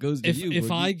hosp- So it goes to if you. if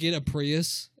Boogie. I get a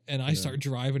Prius and I start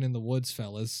driving in the woods,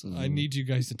 fellas, I Mhm. need you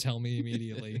guys to tell me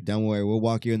immediately. Don't worry, we'll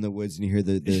walk you in the woods and you hear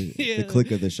the Yeah.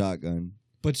 click of the shotgun.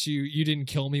 But you didn't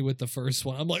kill me with the first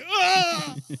one. I'm like,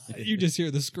 ah! You just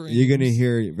hear the scream. You're gonna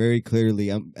hear it very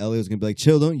clearly. Elio's gonna be like,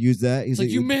 "Chill, don't use that." He's It's like,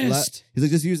 you missed. He's like,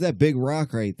 "Just use that big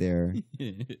rock right there."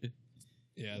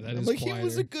 Yeah, that I'm is like, quieter. he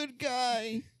was a good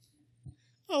guy.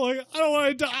 I'm like, I don't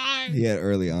want to die. He had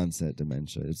early onset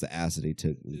dementia. It's the acid he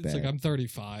took. Was It's bad. like I'm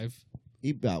 35.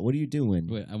 Ebot, what are you doing?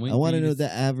 Wait, I I want to know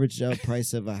the average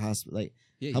price of a hospital. Like,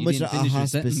 Yeah, how you much didn't a finish your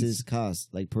hospices sentence. cost,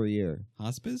 like per year?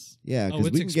 Hospice? Yeah, Oh, because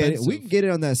it's we can get it. We expensive. can get it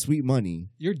on that sweet money.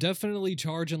 You're definitely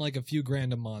charging like a few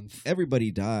grand a month.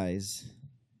 Everybody dies.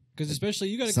 Because especially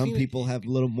you got to Some people have a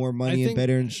little more money and think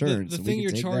better insurance. The and we thing can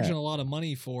you're take charging that. a lot of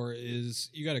money for is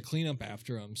you got to clean up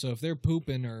after them. So if they're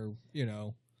pooping or Yeah.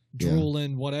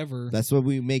 drooling, whatever. That's why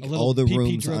we make A little all the pee-pee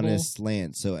rooms on a dribble.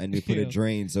 slant. So and we put Yeah. a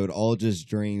drain, so it all just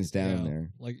drains down yeah, there.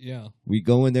 Like yeah, We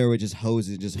go in there with just hose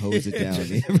it down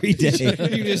every day.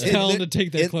 you just tell them to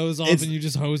take their it- clothes off it's- and you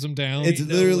just hose them down. It's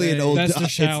literally an old. That's the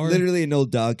shower. It's literally an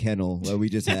old dog kennel that we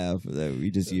just have that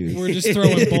we just use. We're just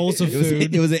throwing bowls of it was,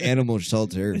 food. It was an animal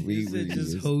shelter. We Said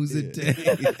just used. hose it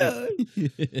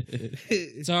down.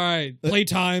 It's all right.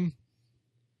 Playtime.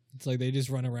 It's like they just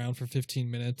run around for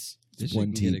 15 minutes. This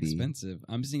One shit can get TV. expensive.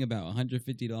 I'm seeing about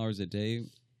 $150 a day,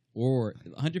 or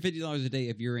 $150 a day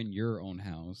if you're in your own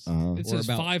house. Uh-huh. It Or says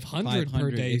about 500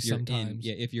 per day if you're in- sometimes.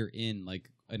 yeah, if you're in like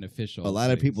an official. A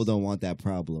lot of place. people don't want that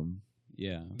problem.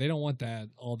 Yeah. They don't want that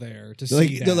all there to They're see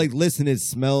like, that. they're like, listen, it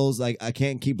smells like I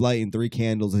can't keep lighting 3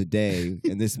 candles a day,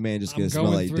 and this man just I'm gonna going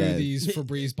smell like through death. these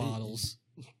Febreze bottles.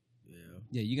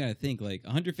 Yeah, you got to think like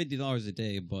 $150 a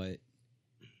day, but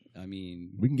I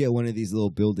mean, We can get one of these little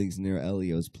buildings near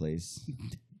Elio's place.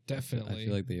 Definitely. I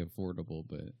feel like they're affordable,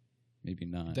 but maybe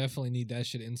not. Definitely need that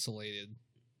shit insulated.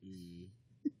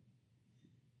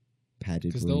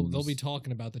 Padded Because rooms. they'll be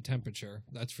talking about the temperature.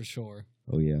 That's for sure.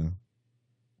 Oh yeah.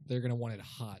 They're going to want it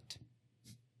hot.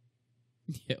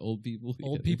 Yeah, old people.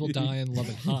 Old people die and love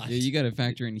it hot. Yeah, you got to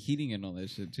factor in heating and all that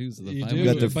shit too. So the You 500 do,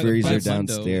 We got the but freezer that's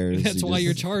downstairs. That's You why just-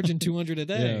 you're charging 200 a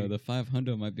day. Yeah, the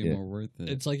 500 might be Yeah. more worth it.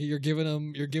 It's like you're giving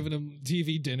them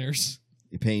TV dinners.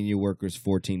 You're paying your workers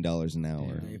 $14 an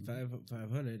hour. Hey,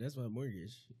 500. That's my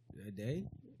mortgage a day.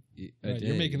 A Right,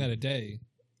 you're day. making that a day.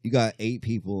 You got 8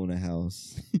 people in a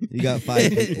house. You got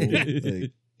 5 people.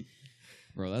 Like,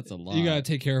 Bro, that's a lot. You got to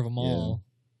take care of them all.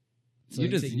 You're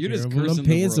just Taking you're care just of 'em. cursing I'm the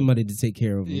paying world. somebody to take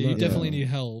care of them. You Yeah. definitely need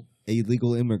help.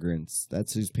 illegal immigrants.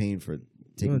 That's who's paying for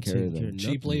taking don't care take of care them. of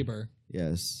Cheap Nothing. labor.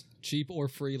 Yes. Cheap or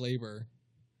free labor.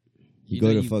 You,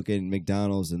 know, go to fucking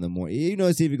McDonald's in the morning. You know,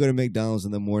 see if you go to McDonald's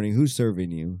in the morning, who's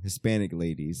serving you? Hispanic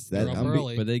ladies. They're up I'm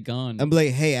early. but they gone. I'm like,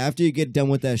 hey, after you get done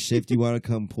with that shift, you want to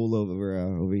come pull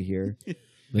over here?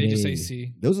 They just say Hey,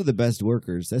 C. Those are the best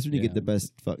workers. That's when you Yeah. get the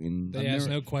best fucking They ask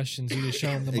no questions. You just show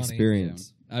them the money.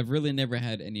 experience. Yeah. I've really never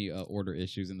had any order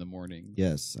issues in the morning.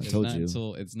 Yes, I It's told not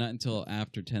you. it's not until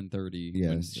after 10:30 when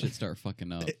Yes. shit start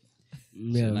fucking up.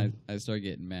 Yeah. And I start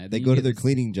getting mad. They Then go you to get their the-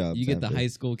 cleaning jobs. You get the after. high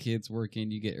school kids working.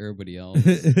 You get everybody else.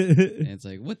 And it's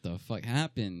like, what the fuck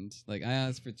happened? Like, I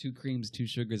asked for 2 creams, 2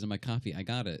 sugars in my coffee. I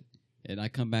got it. And I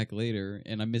come back later,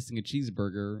 and I'm missing a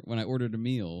cheeseburger when I ordered a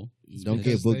meal. Don't get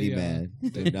Because boogie they, mad.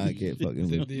 Do not get fucking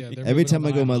They- boogie. yeah, they're Every moving time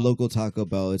on I go to my IHOP. local Taco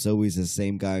Bell, it's always the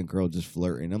same guy and girl just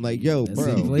flirting. I'm like, yo, That's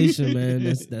bro. inflation, man.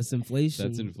 That's inflation.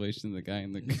 That's inflation. The guy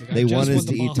in the They Just want us with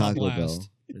to the eat Baja Taco Blast.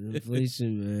 Bell.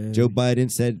 Inflation, man. Joe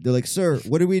Biden said, they're like, sir,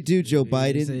 what do we do, Joe They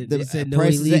Biden? said- the they said no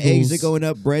prices of eggs illegals. are going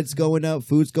up, bread's going up,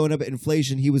 food's going up,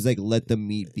 inflation. He was like, let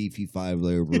them eat beefy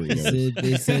 5-layer burritos.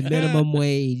 They said minimum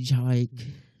wage hike.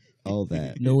 All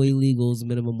that. No illegals.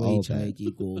 Minimum All wage that. hike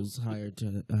equals higher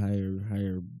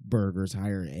burgers,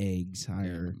 higher eggs,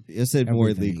 higher. It said more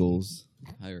Everything. illegals.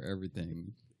 hire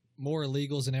everything. More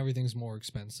illegals and everything's more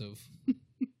expensive.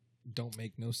 Don't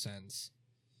make no sense.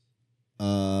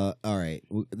 All right.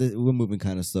 We're moving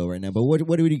kind of slow right now, but what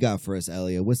do you got for us,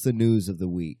 Elliot? What's the news of the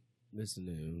week? What's the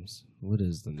news? What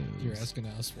is the news? You're asking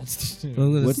us what's the I'm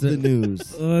gonna What's the news?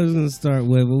 I was gonna start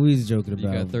with what we was joking You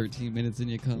about. got 13 minutes in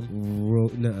your car. No,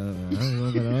 I don't know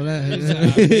about all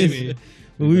that. Maybe.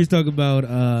 But we was talking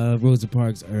about Rosa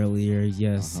Parks earlier.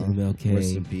 Yes, Uh-huh. MLK.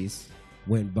 Rest in peace.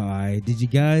 went by. Did you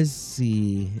guys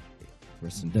see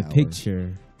Person the power.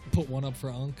 picture Put one up for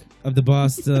Unk. of the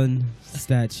Boston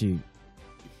statue?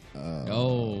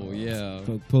 Oh yeah.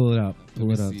 Pull it up. Pull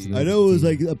me it up. see. so I they know it can was see.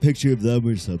 like a picture of them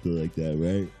or something like that,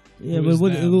 right? Yeah, Who but is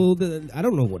what, them? well, I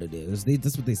don't know what it is.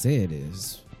 That's what they say it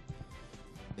is.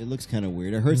 It looks kind of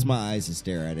weird. It hurts my eyes to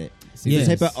stare at it. It's Yes.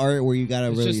 the type of art where you gotta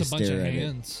It's really just a bunch stare of at it.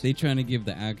 hands. They trying to give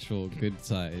the actual good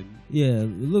side. Yeah,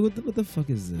 look what the fuck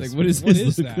is this? Like what is What this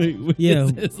is look that? like? What Yeah.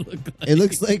 does this look like? It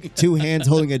looks like two hands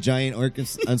holding a giant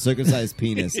uncircumcised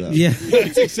penis up. Yeah,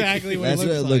 That's exactly what That's it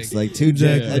what it looks looks like. Two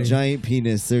Exactly. a giant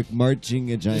penis. They're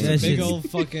marching a giant That It's a big shit's- old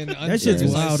fucking. that shit's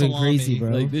wild and crazy, bro.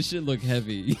 Like this shit look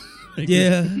heavy. Like,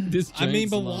 Yeah. This I mean,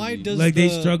 giant but why salami. does like they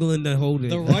the, struggling to hold it.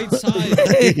 the right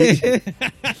side?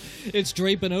 It's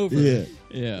draping over. Yeah.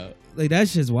 Yeah. Like that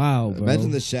shit's wild, bro.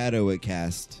 Imagine the shadow it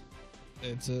cast.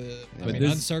 It's a. I But mean,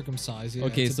 this- uncircumcised. Yeah,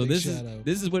 Okay, it's a so big this shadow.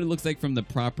 is what it looks like from the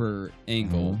proper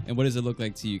angle. And what does it look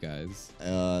like to you guys?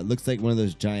 Looks like one of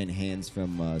those giant hands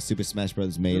from Super Smash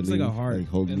Bros. Melee. Looks like a heart. Like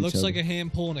holding It each looks other. like a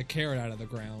hand pulling a carrot out of the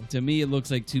ground. To me, it looks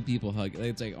like two people hugging. Like,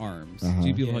 it's like arms. Uh-huh.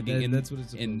 Two people Yeah, hugging. And, that's what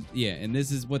it's and supposed yeah, and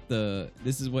this is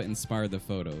what inspired the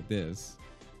photo. This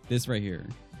right here.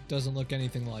 Doesn't look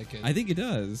anything like it. I think it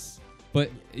does. But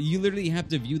you literally have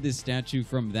to view this statue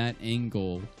from that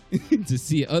angle to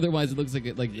see it. Otherwise, it looks like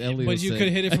Elliot. But you could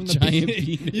hit it from the giant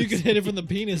penis. You could hit it from the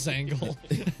penis angle.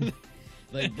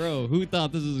 Like, bro, who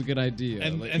thought this was a good idea?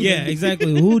 And- Like, and- yeah,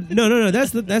 exactly. Who? No.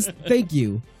 That's thank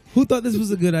you. Who thought this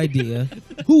was a good idea?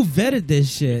 Who vetted this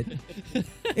shit?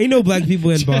 Ain't no black people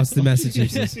in Boston,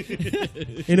 Massachusetts.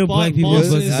 Ain't no black people in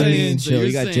Boston Boston. is I saying- mean, so chill. you're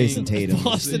You got saying- Jason Tatum.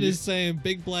 Boston is saying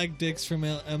big black dicks from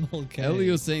MLK.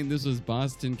 Elliot's saying this was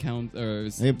Boston count or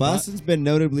I mean, Boston's been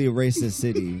notably a racist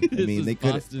city. I This mean, is they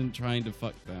could. Boston trying to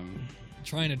fuck them.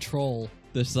 trying to troll.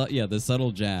 The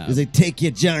subtle jab. It's like, take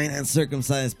your giant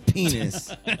uncircumcised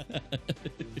penis.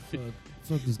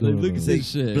 Fuck is Like, going look on? at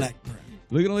this shit. Black.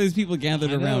 Look at all these people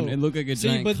gathered I around know. and look like a See,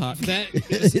 giant but cock. that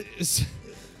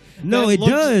No, that it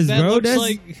looks- does, that bro. looks That's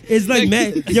like- it's like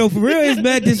mad. Yo, for real, it's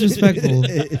mad disrespectful.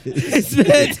 It's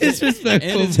mad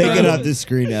disrespectful. And it's Take it bro. off the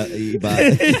screen,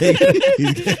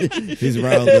 he's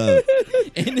riled up.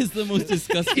 And it's the most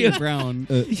disgusting brown.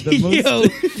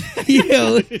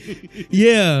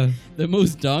 Yeah. The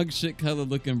most dog shit color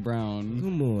looking brown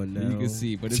Come on now. you can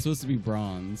see, but it's supposed to be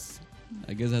bronze.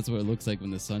 I guess that's what it looks like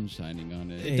when the sun's shining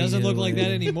on it it. doesn't no look like way.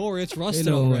 that anymore. It's rusted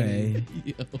Ain't no already. way.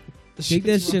 Yo. The Pick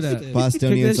that shit's shit up. rusted.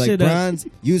 Bostonians that like shit up. bronze.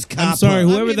 Use copper. I'm sorry, I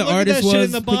whoever mean, the look at artist that shit was,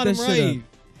 in the pick that bottom shit right. up.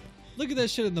 Look at that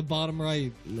shit in the bottom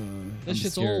right. No, That I'm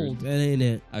shit's scared. old. that ain't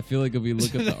it. I feel like if we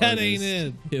look at the That artist, ain't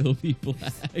it. it'll be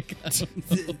black. I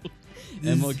don't know.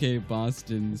 MLK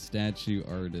Boston statue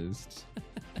artist.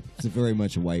 It's a very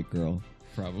much a white girl.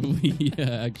 Probably.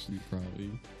 Yeah, actually,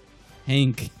 probably.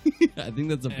 Hank. I think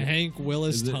that's a. Hank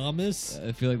Willis Is it- Thomas.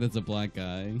 I feel like that's a black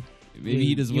guy. Maybe You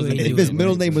he just ain't wasn't. doing If his it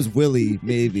middle right, name bro. was Willie,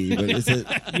 maybe. But it's a,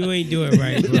 You ain't doing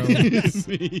right, bro.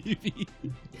 Maybe.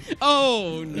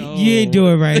 Oh no! You ain't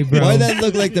doing right, bro. why that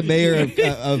look like the mayor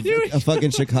of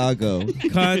fucking Chicago?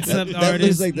 Concept That artist.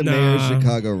 looks like the mayor of Nah.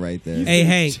 Chicago right there. Hey,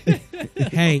 Hank.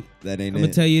 Hank, That ain't I'm it.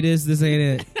 gonna tell you this. This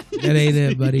ain't it. That ain't it,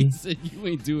 He buddy. said you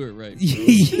ain't do it right. Bro.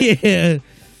 Yeah.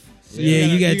 Yeah,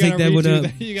 you gotta take that one redo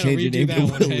up. You gotta Change your redo name that to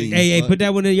one. Willie. Hank. Hey, put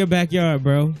that one in your backyard,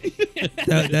 bro.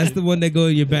 That's the one that go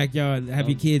in your backyard. Have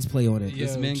your kids play on it. Yeah.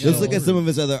 This man. Yo, Let's got look at award. some of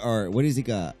his other art. What has he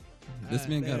got? This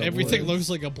man got Everything awards.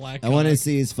 looks like a black. I want to cock.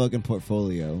 see his fucking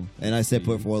portfolio. And I said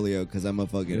portfolio because I'm a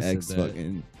fucking You said ex that.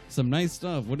 fucking. Some nice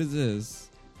stuff. What is this?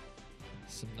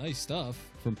 some nice stuff.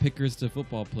 From pickers to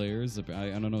football players. I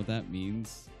don't know what that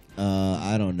means.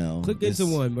 I don't know. Click This-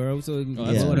 into one, bro, so you can Oh, blow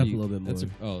that's it up a pretty- little bit more. that's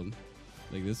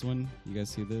like this one. You guys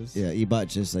see this? Yeah, Ebot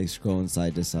just like scrolling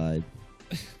side to side.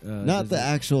 Not the doesn't-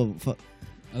 actual.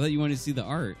 I thought you wanted to see the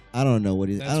art. I don't know what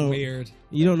he's. I That's don't. weird.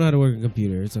 You don't know how to work a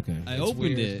computer. It's okay. I That's opened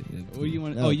weird. it. Yeah, What do you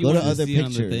want? No, oh, you go to wanted to other see it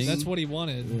on the pictures. thing. That's what he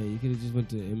wanted. Yeah, you could have just went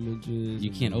to images. You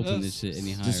and- can't open this shit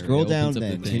any higher. Just scroll It down opens up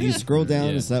then. the Can thing. you scroll down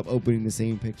Yeah. and stop opening the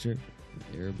same picture?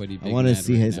 Everybody. I big want to mad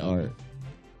see right his now. art.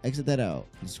 Exit that out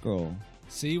and scroll.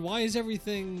 See, why is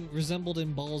everything resembled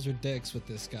in balls or dicks with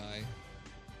this guy?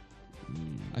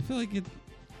 I feel like it.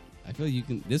 I feel like you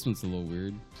can. This one's a little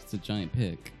weird. It's a giant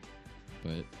pick,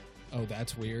 but Oh,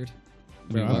 that's weird.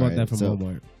 Bro, I Alright, bought that from so-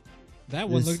 Walmart. That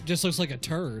one This- just looks like a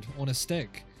turd on a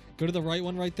stick. Go to the right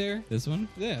one right there. this one.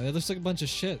 Yeah, that looks like a bunch of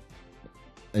shit.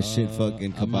 A shit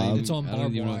fucking I might kebab. It's on I don't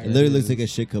barbed even know what wire. It that literally looks is. like a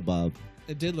shit kebab.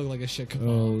 It did look like a shit kebab.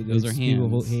 Oh, Those there's are people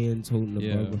hands. hands holding the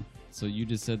Yeah. barbecue. So you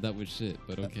just said that was shit,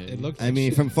 but okay. It looked. I like mean,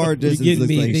 shit. from far You're distance, getting looks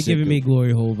me, like they're shit. giving me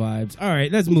glory hole vibes. All right,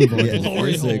 let's move on. Yeah,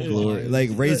 Glory it's like hole glory, vibes. like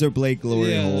Razor Blade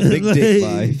glory Yeah. hole, big dick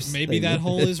Like, vibes. Maybe that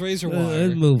hole is razor Let's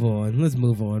wire. move on. Let's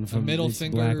move on from middle this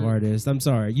finger- black artist. I'm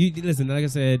sorry. You listen. Like I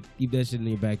said, keep that shit in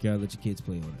your backyard. Let your kids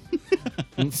play on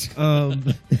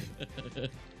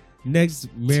it. Next,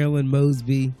 Marilyn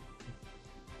Mosby.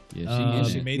 Yeah,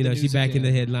 she made you the know, she's news back in the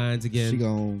again. headlines again. She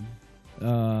gone.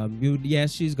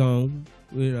 Yes, she's gone.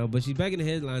 You know, but she's back in the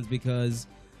headlines because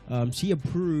she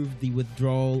approved the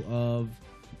withdrawal of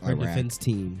her Iraq. defense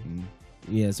team. Mm.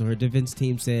 Yeah, so her defense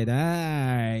team said,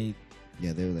 "I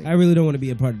Yeah, they were like, really don't want to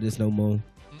be a part of this no more."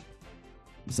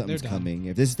 something's They're done. coming.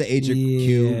 If this is the HQ,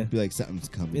 Yeah. be like, something's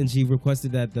coming. And she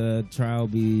requested that the trial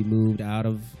be moved out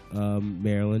of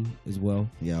Maryland as well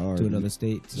Yeah, to already. another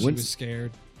state. She When's- was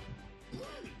scared.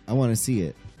 I want to see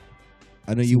it.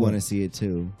 I know See you what? want to see it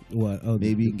too. What? Oh,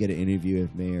 Maybe you can get an interview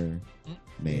with Mayor.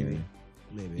 Maybe.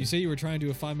 You say you were trying to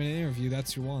do a 5-minute interview.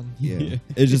 That's your one. Yeah.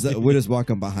 It's just that we're just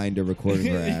walking behind her recording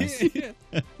her ass.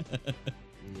 Yeah.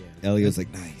 Elio's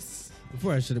like, nice.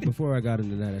 Before I got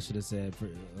into that, I should have said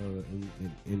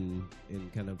in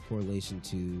kind of correlation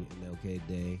to MLK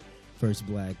Day, first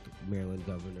black Maryland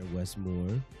governor Wes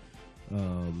Moore.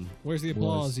 Where's the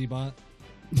applause, Ebot?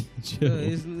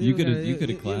 You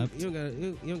could've clapped. You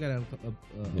don't got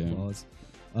Yeah. applause.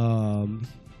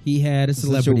 He had a Such a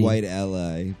celebrity. white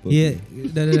ally. but- Yeah,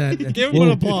 no. Give him an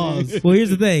applause. Well,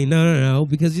 here's the thing. No,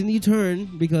 because you turn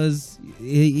because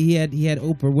he had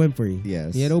Oprah Winfrey.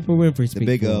 Yes. He had Oprah Winfrey The speak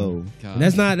big for him. O. God. And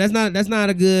that's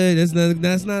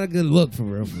not a good look for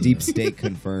real. Deep state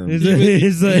confirmed.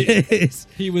 It's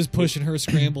He was pushing her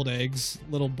scrambled eggs,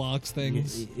 little box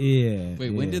things. yeah. Wait,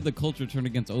 when did the culture turn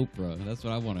against Oprah? That's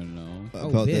what I want to know.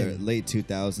 About the big. late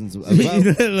 2000s.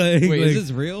 Wait, is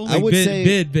this real? I would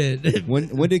say- bid.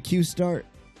 when did Q start?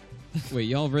 Wait,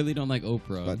 y'all really don't like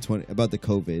Oprah? About the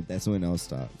COVID. That's when I'll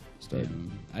started.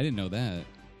 Damn, I didn't know that.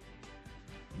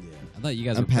 Yeah. I thought you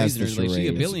guys I'm were past praising the her like she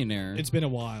a charades. billionaire. It's been a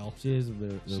while. She is a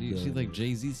bit. She's like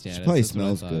Jay-Z status. She probably That's what I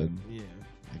smells thought. good. Yeah.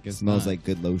 I guess Smells not. like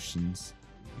good lotions.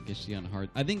 I guess she on hard.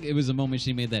 I think it was the moment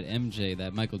she made that MJ,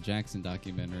 that Michael Jackson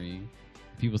documentary.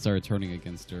 People started turning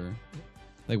against her.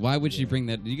 Like, why would she bring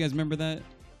that? Do you guys remember that?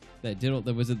 That diddle.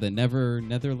 That was it. The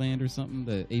Netherland or something.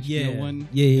 The HBO one.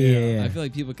 Yeah. I feel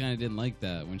like people kind of didn't like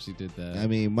that when she did that. I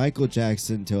mean, Michael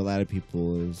Jackson to a lot of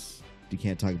people is you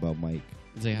can't talk about Mike.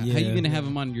 It's like, how Yeah. you gonna have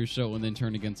him on your show and then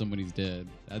turn against someone who's dead?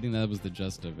 I think that was the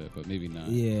gist of it, but maybe not.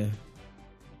 Yeah.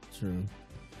 True.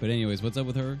 But anyways, what's up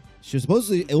with her? She was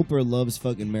supposedly Oprah loves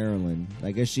fucking Maryland.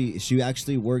 I guess she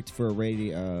actually worked for a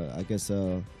radio. I guess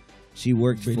she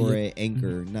worked Radio? for a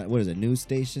anchor. Not what is it? News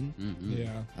station. Mm-mm.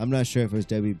 Yeah. I'm not sure if it was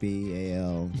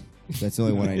WBAL. That's the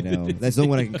only one I know. That's the only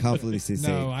one I can confidently say.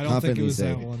 No, I don't think it confidently was say.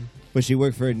 that one. But she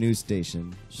worked for a news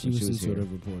station. She when was some sort here.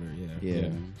 of reporter. Yeah. Yeah.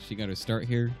 She got her start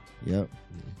here. Yep.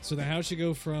 So then how'd she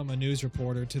go from a news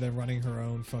reporter to then running her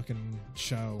own fucking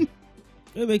show?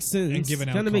 It makes sense. And giving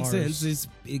out Kind of makes cars. sense.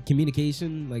 It's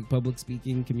communication, like public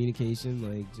speaking, communication,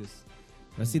 like just.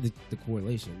 I see the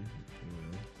correlation.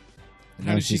 You know. And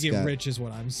How now did she she's get got- rich is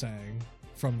what I'm saying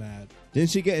from that. Didn't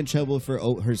she get in trouble for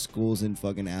her schools in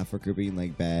fucking Africa being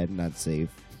like bad, not safe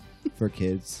for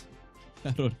kids? I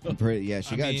don't know. Yeah,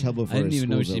 she I got in mean, trouble for I didn't her even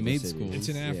know schools she overseas. made schools. It's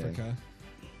in Yeah. Africa.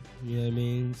 You know what I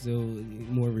mean? So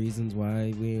more reasons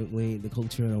why we the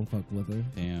culture don't fuck with her.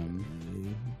 Damn.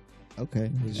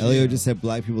 Okay. Yeah. Elio just said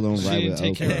black people don't She ride didn't with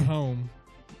take care of Oprah. home.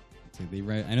 It's like they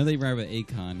ride. I know they ride with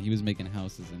Akon. He was making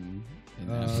houses in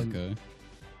Africa.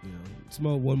 You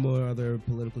know, one more other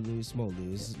political news, small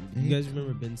news. You guys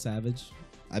remember Ben Savage?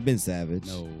 I've been savage.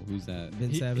 No, who's that?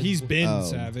 Ben Savage. He's been Oh.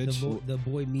 Savage. the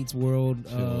Boy Meets World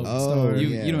Oh, star.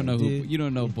 yeah. You don't know who Dude. you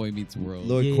don't know Boy Meets World.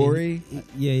 Lord Yeah, Corey?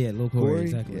 Yeah, Lil Corey, Corey?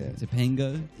 exactly. Yeah.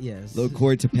 Topanga. Yes. Lord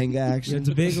Corey Topanga Yeah, action?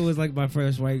 Topanga was like my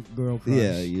first white girl crush.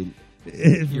 Yeah, you,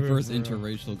 Your first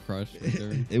interracial crush right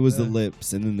there. it was the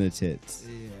lips and then the tits.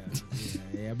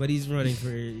 Yeah. But he's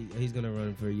gonna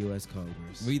run for U.S.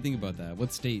 Congress. What do you think about that?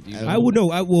 What state do you? I would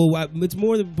know. It's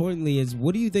more importantly is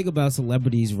what do you think about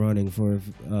celebrities running for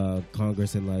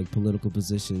Congress and like political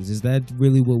positions? Is that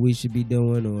really what we should be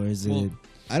doing, or is Well, it?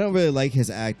 I don't really like his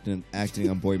acting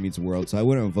on Boy Meets World, so I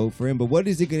wouldn't vote for him. But what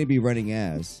is he going to be running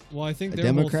as? Well, I think A their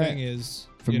Democrat? whole thing is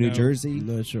From you New know, Jersey?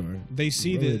 I'm not sure. They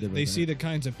see Really the different they than see that. the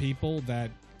kinds of people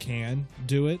that can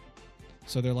do it,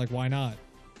 so they're like, why not?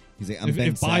 He's like, I'm If, Ben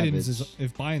if Biden's Savage.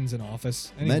 if Biden's in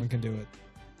office, anyone Met- can do it.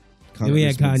 Then we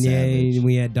had Congressman Kanye, Savage. and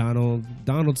we had Donald.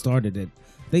 Donald started it.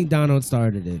 I think Donald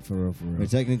started it for real. But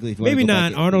technically, if you wanna Maybe go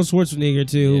not. back- Arnold Schwarzenegger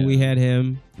too. Yeah. We had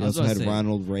him. You I was also about had to say-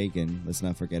 Ronald Reagan. Let's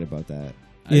not forget about that.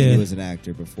 Yeah. He was an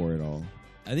actor before it all.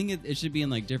 I think it should be in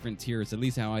like different tiers, at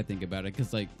least how I think about it.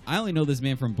 Because like I only know this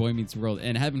man from Boy Meets World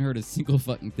and haven't heard a single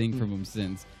fucking thing from him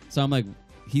since. So I'm like,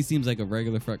 he seems like a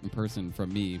regular fucking person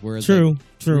from me. Whereas True.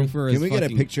 Ruther Can we get a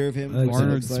fucking picture of him? Like, What it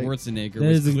Arnold looks like? Schwarzenegger That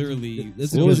was is a- clearly.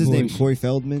 that's a What was good his name? voice. Corey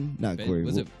Feldman? Not Corey.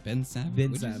 Was it Ben Savage?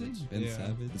 Ben What'd you Savage. say? Ben Yeah.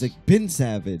 Savage. It's like Ben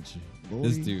Savage. Boy.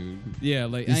 This dude. Yeah,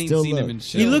 like He I ain't still seen him in looks-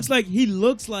 shit. He looks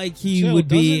like he Chill, would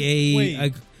doesn't- be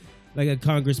wait. like a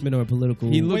congressman or a political.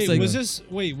 He looks like- was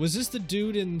this the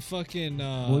dude in fucking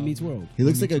Boy Meets World. He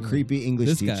looks like a creepy English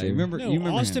this teacher. guy. Remember? No, you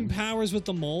remember Austin him? Powers with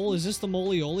the mole. Is this the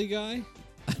Moley guy?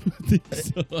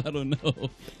 So I don't know.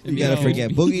 You gotta No,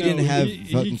 forget. Boogie no, didn't have he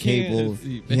fucking can't. cable.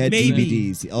 He had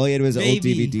Maybe. DVDs. All he had was old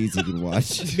Maybe. DVDs he could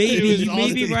watch. Maybe It was you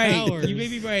may be Austin right. Powers. You may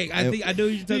be right. I think I know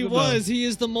what you're talking He about. was. He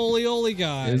is the Moley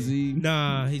guy. Is he?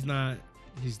 Nah, he's not.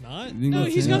 He's not. You think No,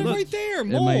 that's he's him? got it right there. It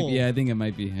Mole. might, yeah, I think it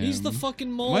might be him. He's the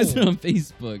fucking mole. Why is it on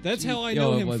Facebook? That's how I Yo,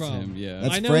 know it him was from. him, yeah.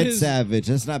 That's I know Fred his- Savage.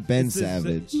 That's not Ben This is-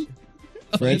 Savage.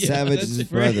 Fred yeah, Savage that's is his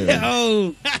Fred- brother.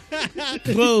 Oh,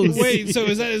 close. Wait, so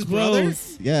is that his brother?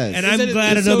 Close. Yes. And Is I'm it-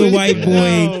 glad so another is- white boy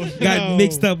No, got no.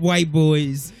 mixed up white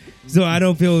boys, so I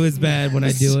don't feel as bad when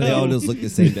I do They all it. just look the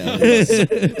same to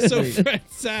Elvis. So Fred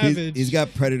Savage. He's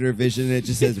got predator vision. It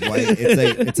just says white.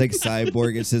 It's like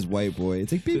cyborg. It says white boy.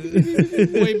 It's like beep, beep, beep, beep,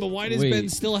 beep. Wait, but why does Wait. Ben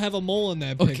still have a mole in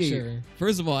that Okay, picture?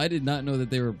 first of all, I did not know that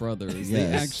they were brothers. They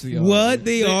Yes. actually are. What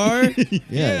they are?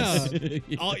 Yes. Yeah.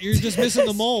 Oh, you're just missing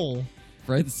the mole.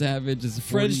 Fred Savage is 40,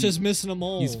 Fred's just missing a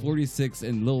mole. He's 46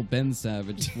 and Lil Ben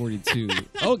Savage is 42.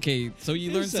 Okay, so you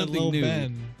You learn said something Lil new.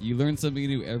 Ben. You learn something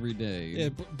new every day. Yeah,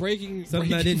 breaking.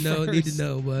 Something I breaking didn't need to first.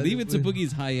 know. But Leave it to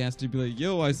Boogie's high ass to be like,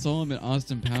 yo, I saw him at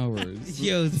Austin Powers.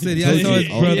 Yo, said, Told I saw you,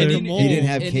 his all- brother. he He mole. didn't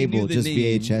have And he knew cable, the just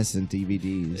name. VHS and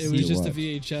DVDs. It was to just a watch.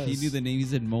 VHS. He knew the name. He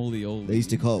said Moley Old. They used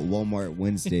to call it Walmart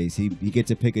Wednesdays. You get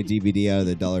to pick a DVD out of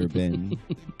the dollar bin.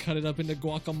 Cut it up into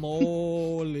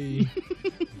guacamole.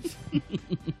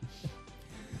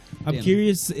 I'm Damn.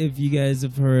 curious if you guys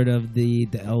have heard of the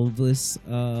Elvis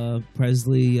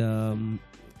Presley kind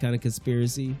of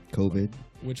conspiracy. COVID.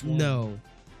 Which one? No,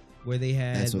 where they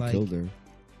had That's what like, killed her.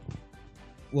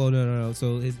 well, no.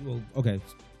 So okay.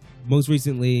 Most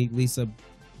recently, Lisa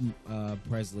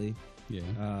Presley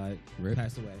Yeah. Rip.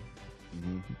 passed away.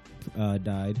 Mhm.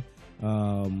 Died.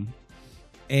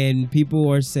 And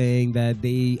people are saying that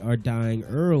they are dying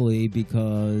early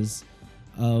because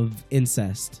of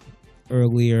incest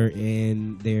earlier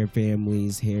in their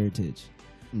family's heritage,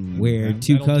 Mhm. where Okay.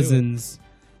 two That'll do it. cousins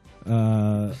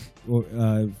or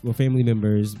family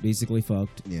members basically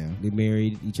fucked. Yeah. They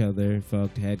married each other,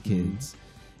 fucked, had kids.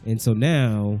 And so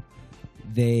now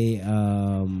they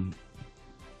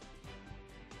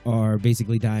are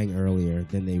basically dying earlier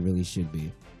than they really should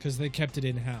be. Because they kept it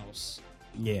in house.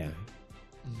 Yeah.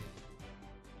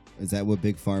 Is that what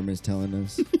Big Pharma is telling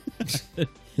us?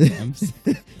 I'm s-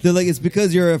 They're like, it's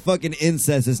because you're a fucking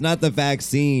incest. It's not the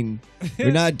vaccine.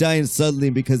 You're not dying suddenly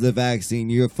because of the vaccine.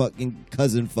 You're fucking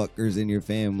cousin fuckers in your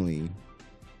family.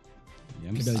 yeah,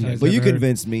 I'm But s- you guys But you ever heard-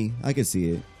 convinced me. I could see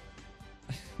it.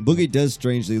 Boogie does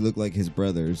strangely look like his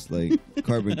brothers, like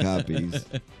carbon copies.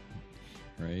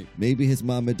 right. Maybe his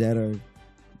mom and dad are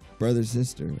brother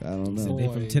sister. I don't know. They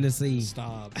from Boy, Tennessee.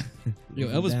 Stop. Yo,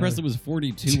 Elvis Down. Presley was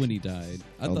 42 when he died.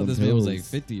 I All thought them this man was pills. like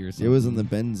 50 or It something. was on the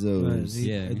benzos.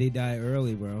 Yeah. They die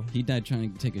early, bro. He died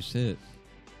trying to take a shit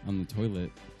on the toilet.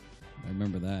 I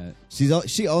remember that.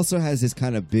 She also has this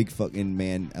kind of big fucking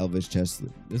man Elvis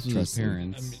Presley. This was his Presley.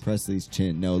 parents. Presley's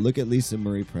chin. No, look at Lisa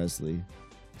Marie Presley.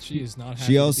 She is not happy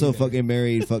She to also be there. fucking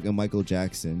married fucking Michael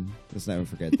Jackson. Let's never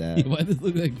forget that. Why does it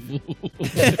look like fool?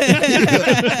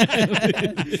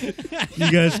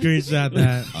 You gotta screenshot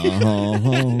that.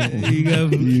 Oh, You gotta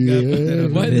put that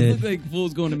on Why the does it bed. look like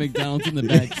fool's going to McDonald's in the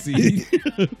back seat?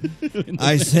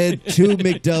 I said 2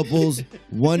 McDoubles,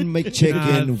 1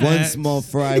 McChicken, Nah, 1 facts. small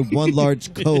fry, 1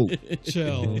 large Coke,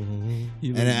 Chill. He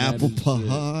and was an mad apple as shit.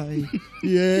 pie.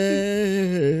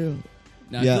 Yeah.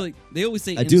 Now, I Yeah. feel like they always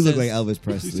say I do look incest- like Elvis She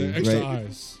Presley, said extra right?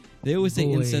 eyes. They always say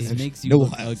Boy. incest makes you No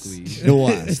look eyes. ugly. No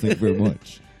eyes. Thank you very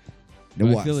much. No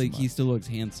But eyes. I feel like man. he still looks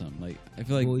handsome. Like I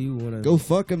feel like Well, you wanna Go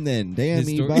fuck him then. Damn,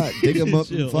 he Histor- bought. Dig him up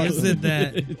Chill. and fuck I said him.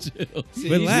 that. Chill. See,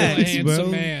 Relax, he's a handsome bro.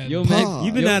 man. Yo, Pa. man,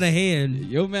 You've been yo, out of hand.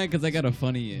 Yo, man, because I got a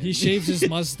funny. He shaves his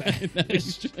mustache. Now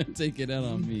he's trying to take it out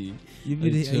on me. You've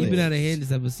Like, chill. been out of hand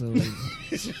this episode.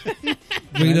 Can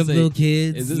Bringing I up say, little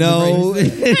kids. is this No,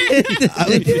 the I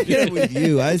was picking up with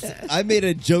you. I made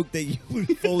a joke that you were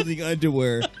folding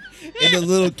underwear in the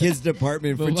little kids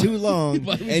department for But why- too long,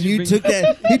 why would and you you bring- took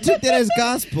that. He took that as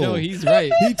gospel. No, he's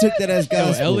right. He took that as No,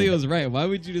 gospel. Elio's right. Why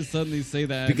would you just suddenly say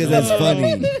that? Because No. that's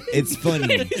funny. It's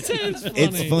funny. It's funny.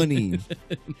 It's funny.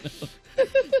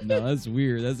 No, that's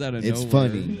weird. That's out of It's nowhere.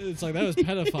 funny. It's like that was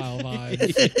pedophile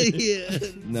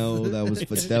vibes. No,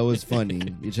 that was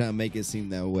funny. You're trying to make it seem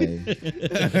that way.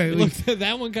 Look,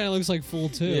 that one kind of looks like Fool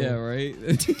too. Yeah, right.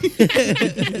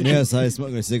 Yes, I was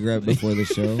smoking a cigarette before the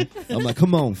show. I'm like,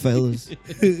 come on, fellas.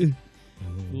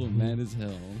 Cool, mad as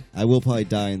hell. I will probably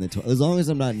die in the toilet as long as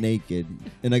I'm not naked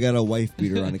and I got a wife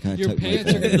beater on to kind of Your tuck my pants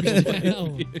are gonna pants. be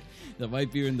down. The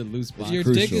white beard and the loose box. Your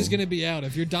Crucial. dick is gonna be out.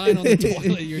 If you're dying on the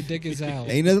toilet, your dick is out.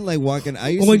 Ain't nothing like walking. I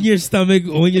used On to, your stomach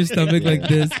like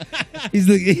this. He's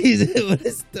with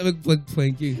his stomach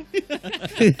planking.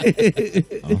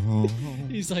 oh,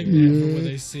 He's like, man, when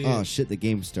they see oh it. shit! The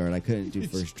game started. I couldn't do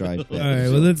first drive. All right,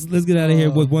 well let's get out of here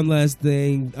with one last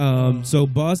thing. So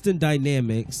Boston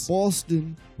Dynamics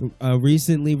Boston.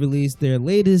 recently released their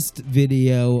latest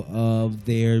video of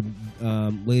their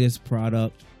latest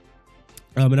product.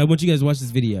 And I want you guys to watch this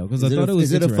video because I thought it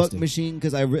was is it a fuck interesting. machine?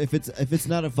 Because if it's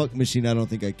not a fuck machine, I don't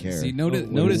think I care. See,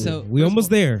 notice how We almost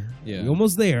there. Yeah. We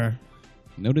almost there.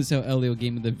 Notice how Elio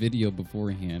gave me the video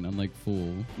beforehand. I'm like,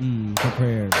 fool.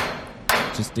 Prepared.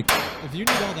 Just a, If you need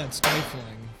all that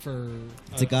stifling for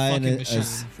it's a guy in fucking a machine,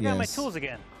 Forgot my yes. tools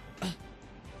again.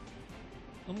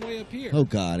 I'm way up here. Oh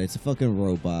god, it's a fucking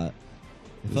robot.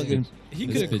 Fucking He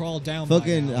This could have bitch- crawled down. by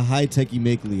fucking now. high techy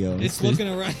Miglio. It's looking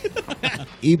around.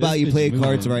 Ebot, you This play bitch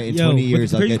cards moving. right in Yo, 20 but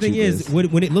years. the I'll crazy get thing you is, this.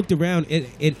 when it looked around, it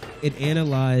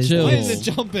analyzed. Chill. Why is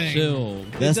it jumping? Chill.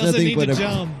 That's it doesn't nothing need but to a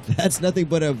jump. that's nothing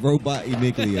but a robot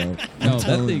Miglio. No, that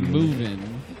telling thing you.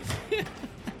 moving.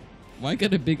 Why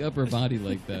got a big upper body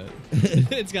like that?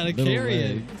 It's got to Little carry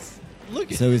it. legs.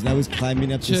 Look at So now he's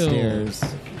climbing up the Chill. stairs.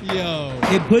 yo.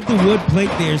 It put the wood plank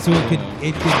there so it could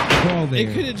crawl there.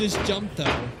 It could have just jumped though.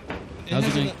 It How's it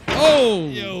hasn't- going? Oh!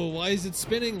 Yo, why is it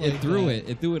spinning like It threw that? it.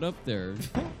 It threw it up there.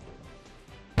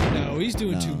 No, he's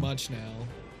doing No. too much now.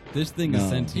 This thing No. is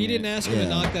sentient. He didn't ask him Yeah. to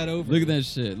knock that over. Look at that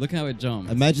shit. Look how it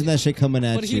jumped. Imagine that shit coming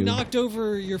at But he you. knocked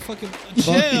over your fucking Fuck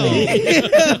chill.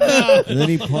 And then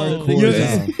he parkours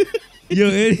out. Yo,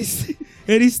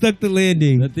 Eddie stuck the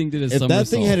landing. That thing did a If somersault. that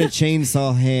thing had a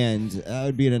chainsaw hand, that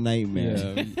would be a nightmare.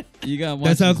 Yeah, you got.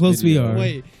 That's how close we are.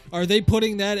 Wait, are they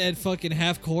putting that at fucking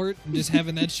half court and just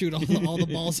having that shoot all the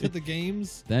balls at the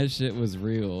games? That shit was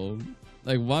real.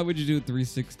 Like, why would you do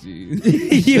 360?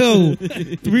 Yo,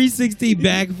 360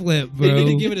 backflip, bro. They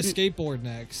need to give it a skateboard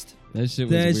next. That shit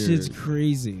was That weird. shit's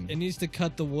crazy. It needs to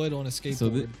cut the wood on a skateboard. So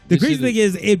The this crazy shit thing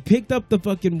is, it picked up the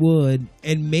fucking wood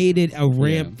and made it a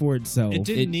ramp Yeah. for itself. it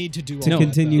didn't it- need to do all to that,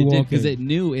 continue though. it because walking. it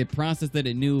knew it processed that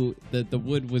it knew that the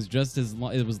wood was just as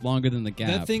it was longer than the gap.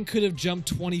 That thing could have jumped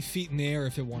 20 feet in the air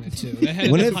if it wanted to. That had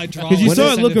When enough it- hydraulics. Because you When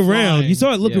saw it it look sent around. flying. You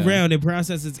saw it look Yeah. around and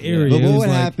process its Yeah. area. But It what was would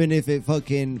like- happen if it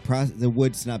fucking the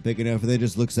wood's not big enough and it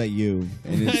just looks at you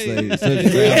and it's like, so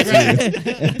it grabs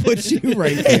you and puts you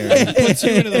right there? Puts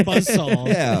you into the buzzsaw.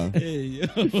 Yeah. Hey, yo.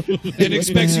 And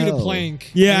expects you to hell?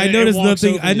 plank. Yeah, And I it noticed walks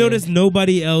nothing. over I you. noticed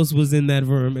nobody else was in that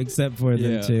room except for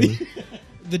them Yeah. two.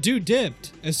 The dude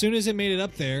dipped. As soon as it made it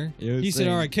up there, It was he said, saying-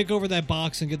 all right, kick over that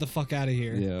box and get the fuck out of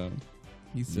here. Yeah.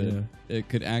 He said it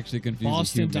could actually confuse a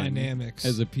Boston human Dynamics.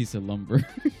 as a piece of lumber.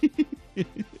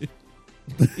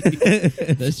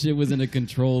 That shit was in a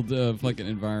controlled fucking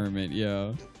environment.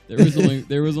 Yeah, there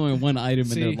was only one item in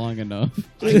See, there long enough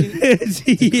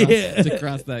Yeah. to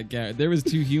cross that gap. There was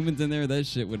 2 humans in there. That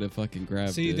shit would have fucking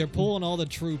grabbed. See, it. they're pulling all the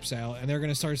troops out, and they're going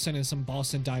to start sending some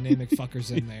Boston Dynamic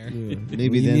fuckers in there.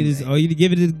 Maybe you then. need is, all you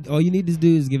need to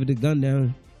do is give it a gun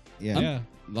down. yeah. Yeah.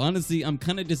 Honestly, I'm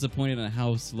kind of disappointed at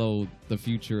how slow the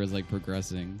future is like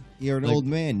progressing. You're an Like- old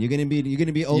man. You're gonna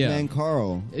be old Yeah. man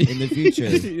Carl in the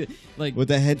future like,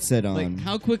 with a headset on. like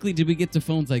how quickly did we get to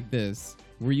phones like this,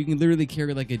 where you can literally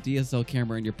carry like a DSL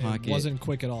camera in your pocket? It wasn't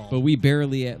quick at all. But we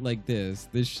barely at like this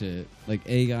shit, like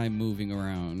AI moving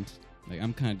around. Like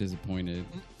I'm kind of disappointed.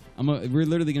 We're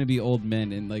literally gonna be old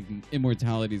men, and like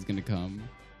immortality is gonna come.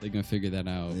 They're gonna figure that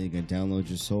out. Then you can download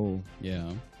your soul.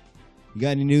 Yeah. You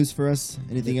got any news for us?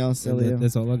 Anything else, Elio?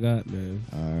 That's all I got, man.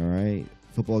 All right.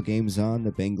 Football game's on.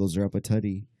 The Bengals are up a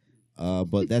tutty.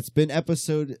 But that's been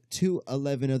episode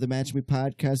 211 of the Match Me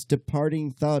podcast.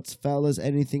 Departing thoughts, fellas.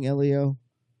 Anything, Elio?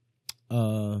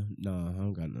 No, I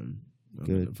don't got nothing. I don't got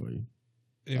Good. nothing for you.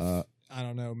 if, uh, I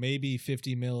don't know, maybe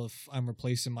 50 mil if I'm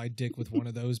replacing my dick with one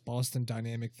of those Boston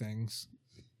Dynamic things.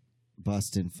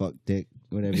 Boston fuck dick,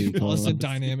 whatever you call Boston it.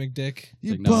 Dynamic dick.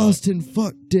 You Like, no. Boston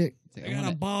fuck dick. It's like, I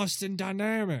got a Boston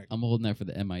Dynamic. I'm holding that for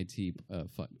the MIT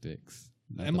fuck dicks.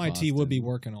 Not the MIT would be Boston.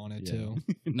 working on it Yeah. too.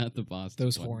 Not the Boston.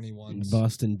 Those ones. horny ones.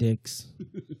 Boston dicks.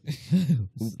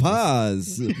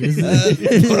 Pause.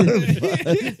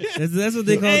 That's what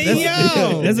they call. Hey,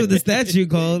 yo! That's what the statue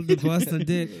called the Boston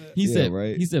dick. He Yeah, said,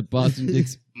 right. He said Boston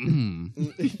dicks.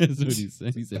 That's what he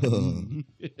said. He said.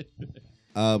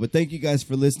 But thank you guys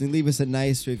for listening. Leave us a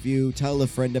nice review. Tell a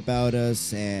friend about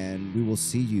us, and we will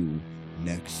see you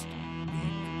next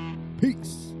week.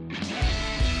 Peace.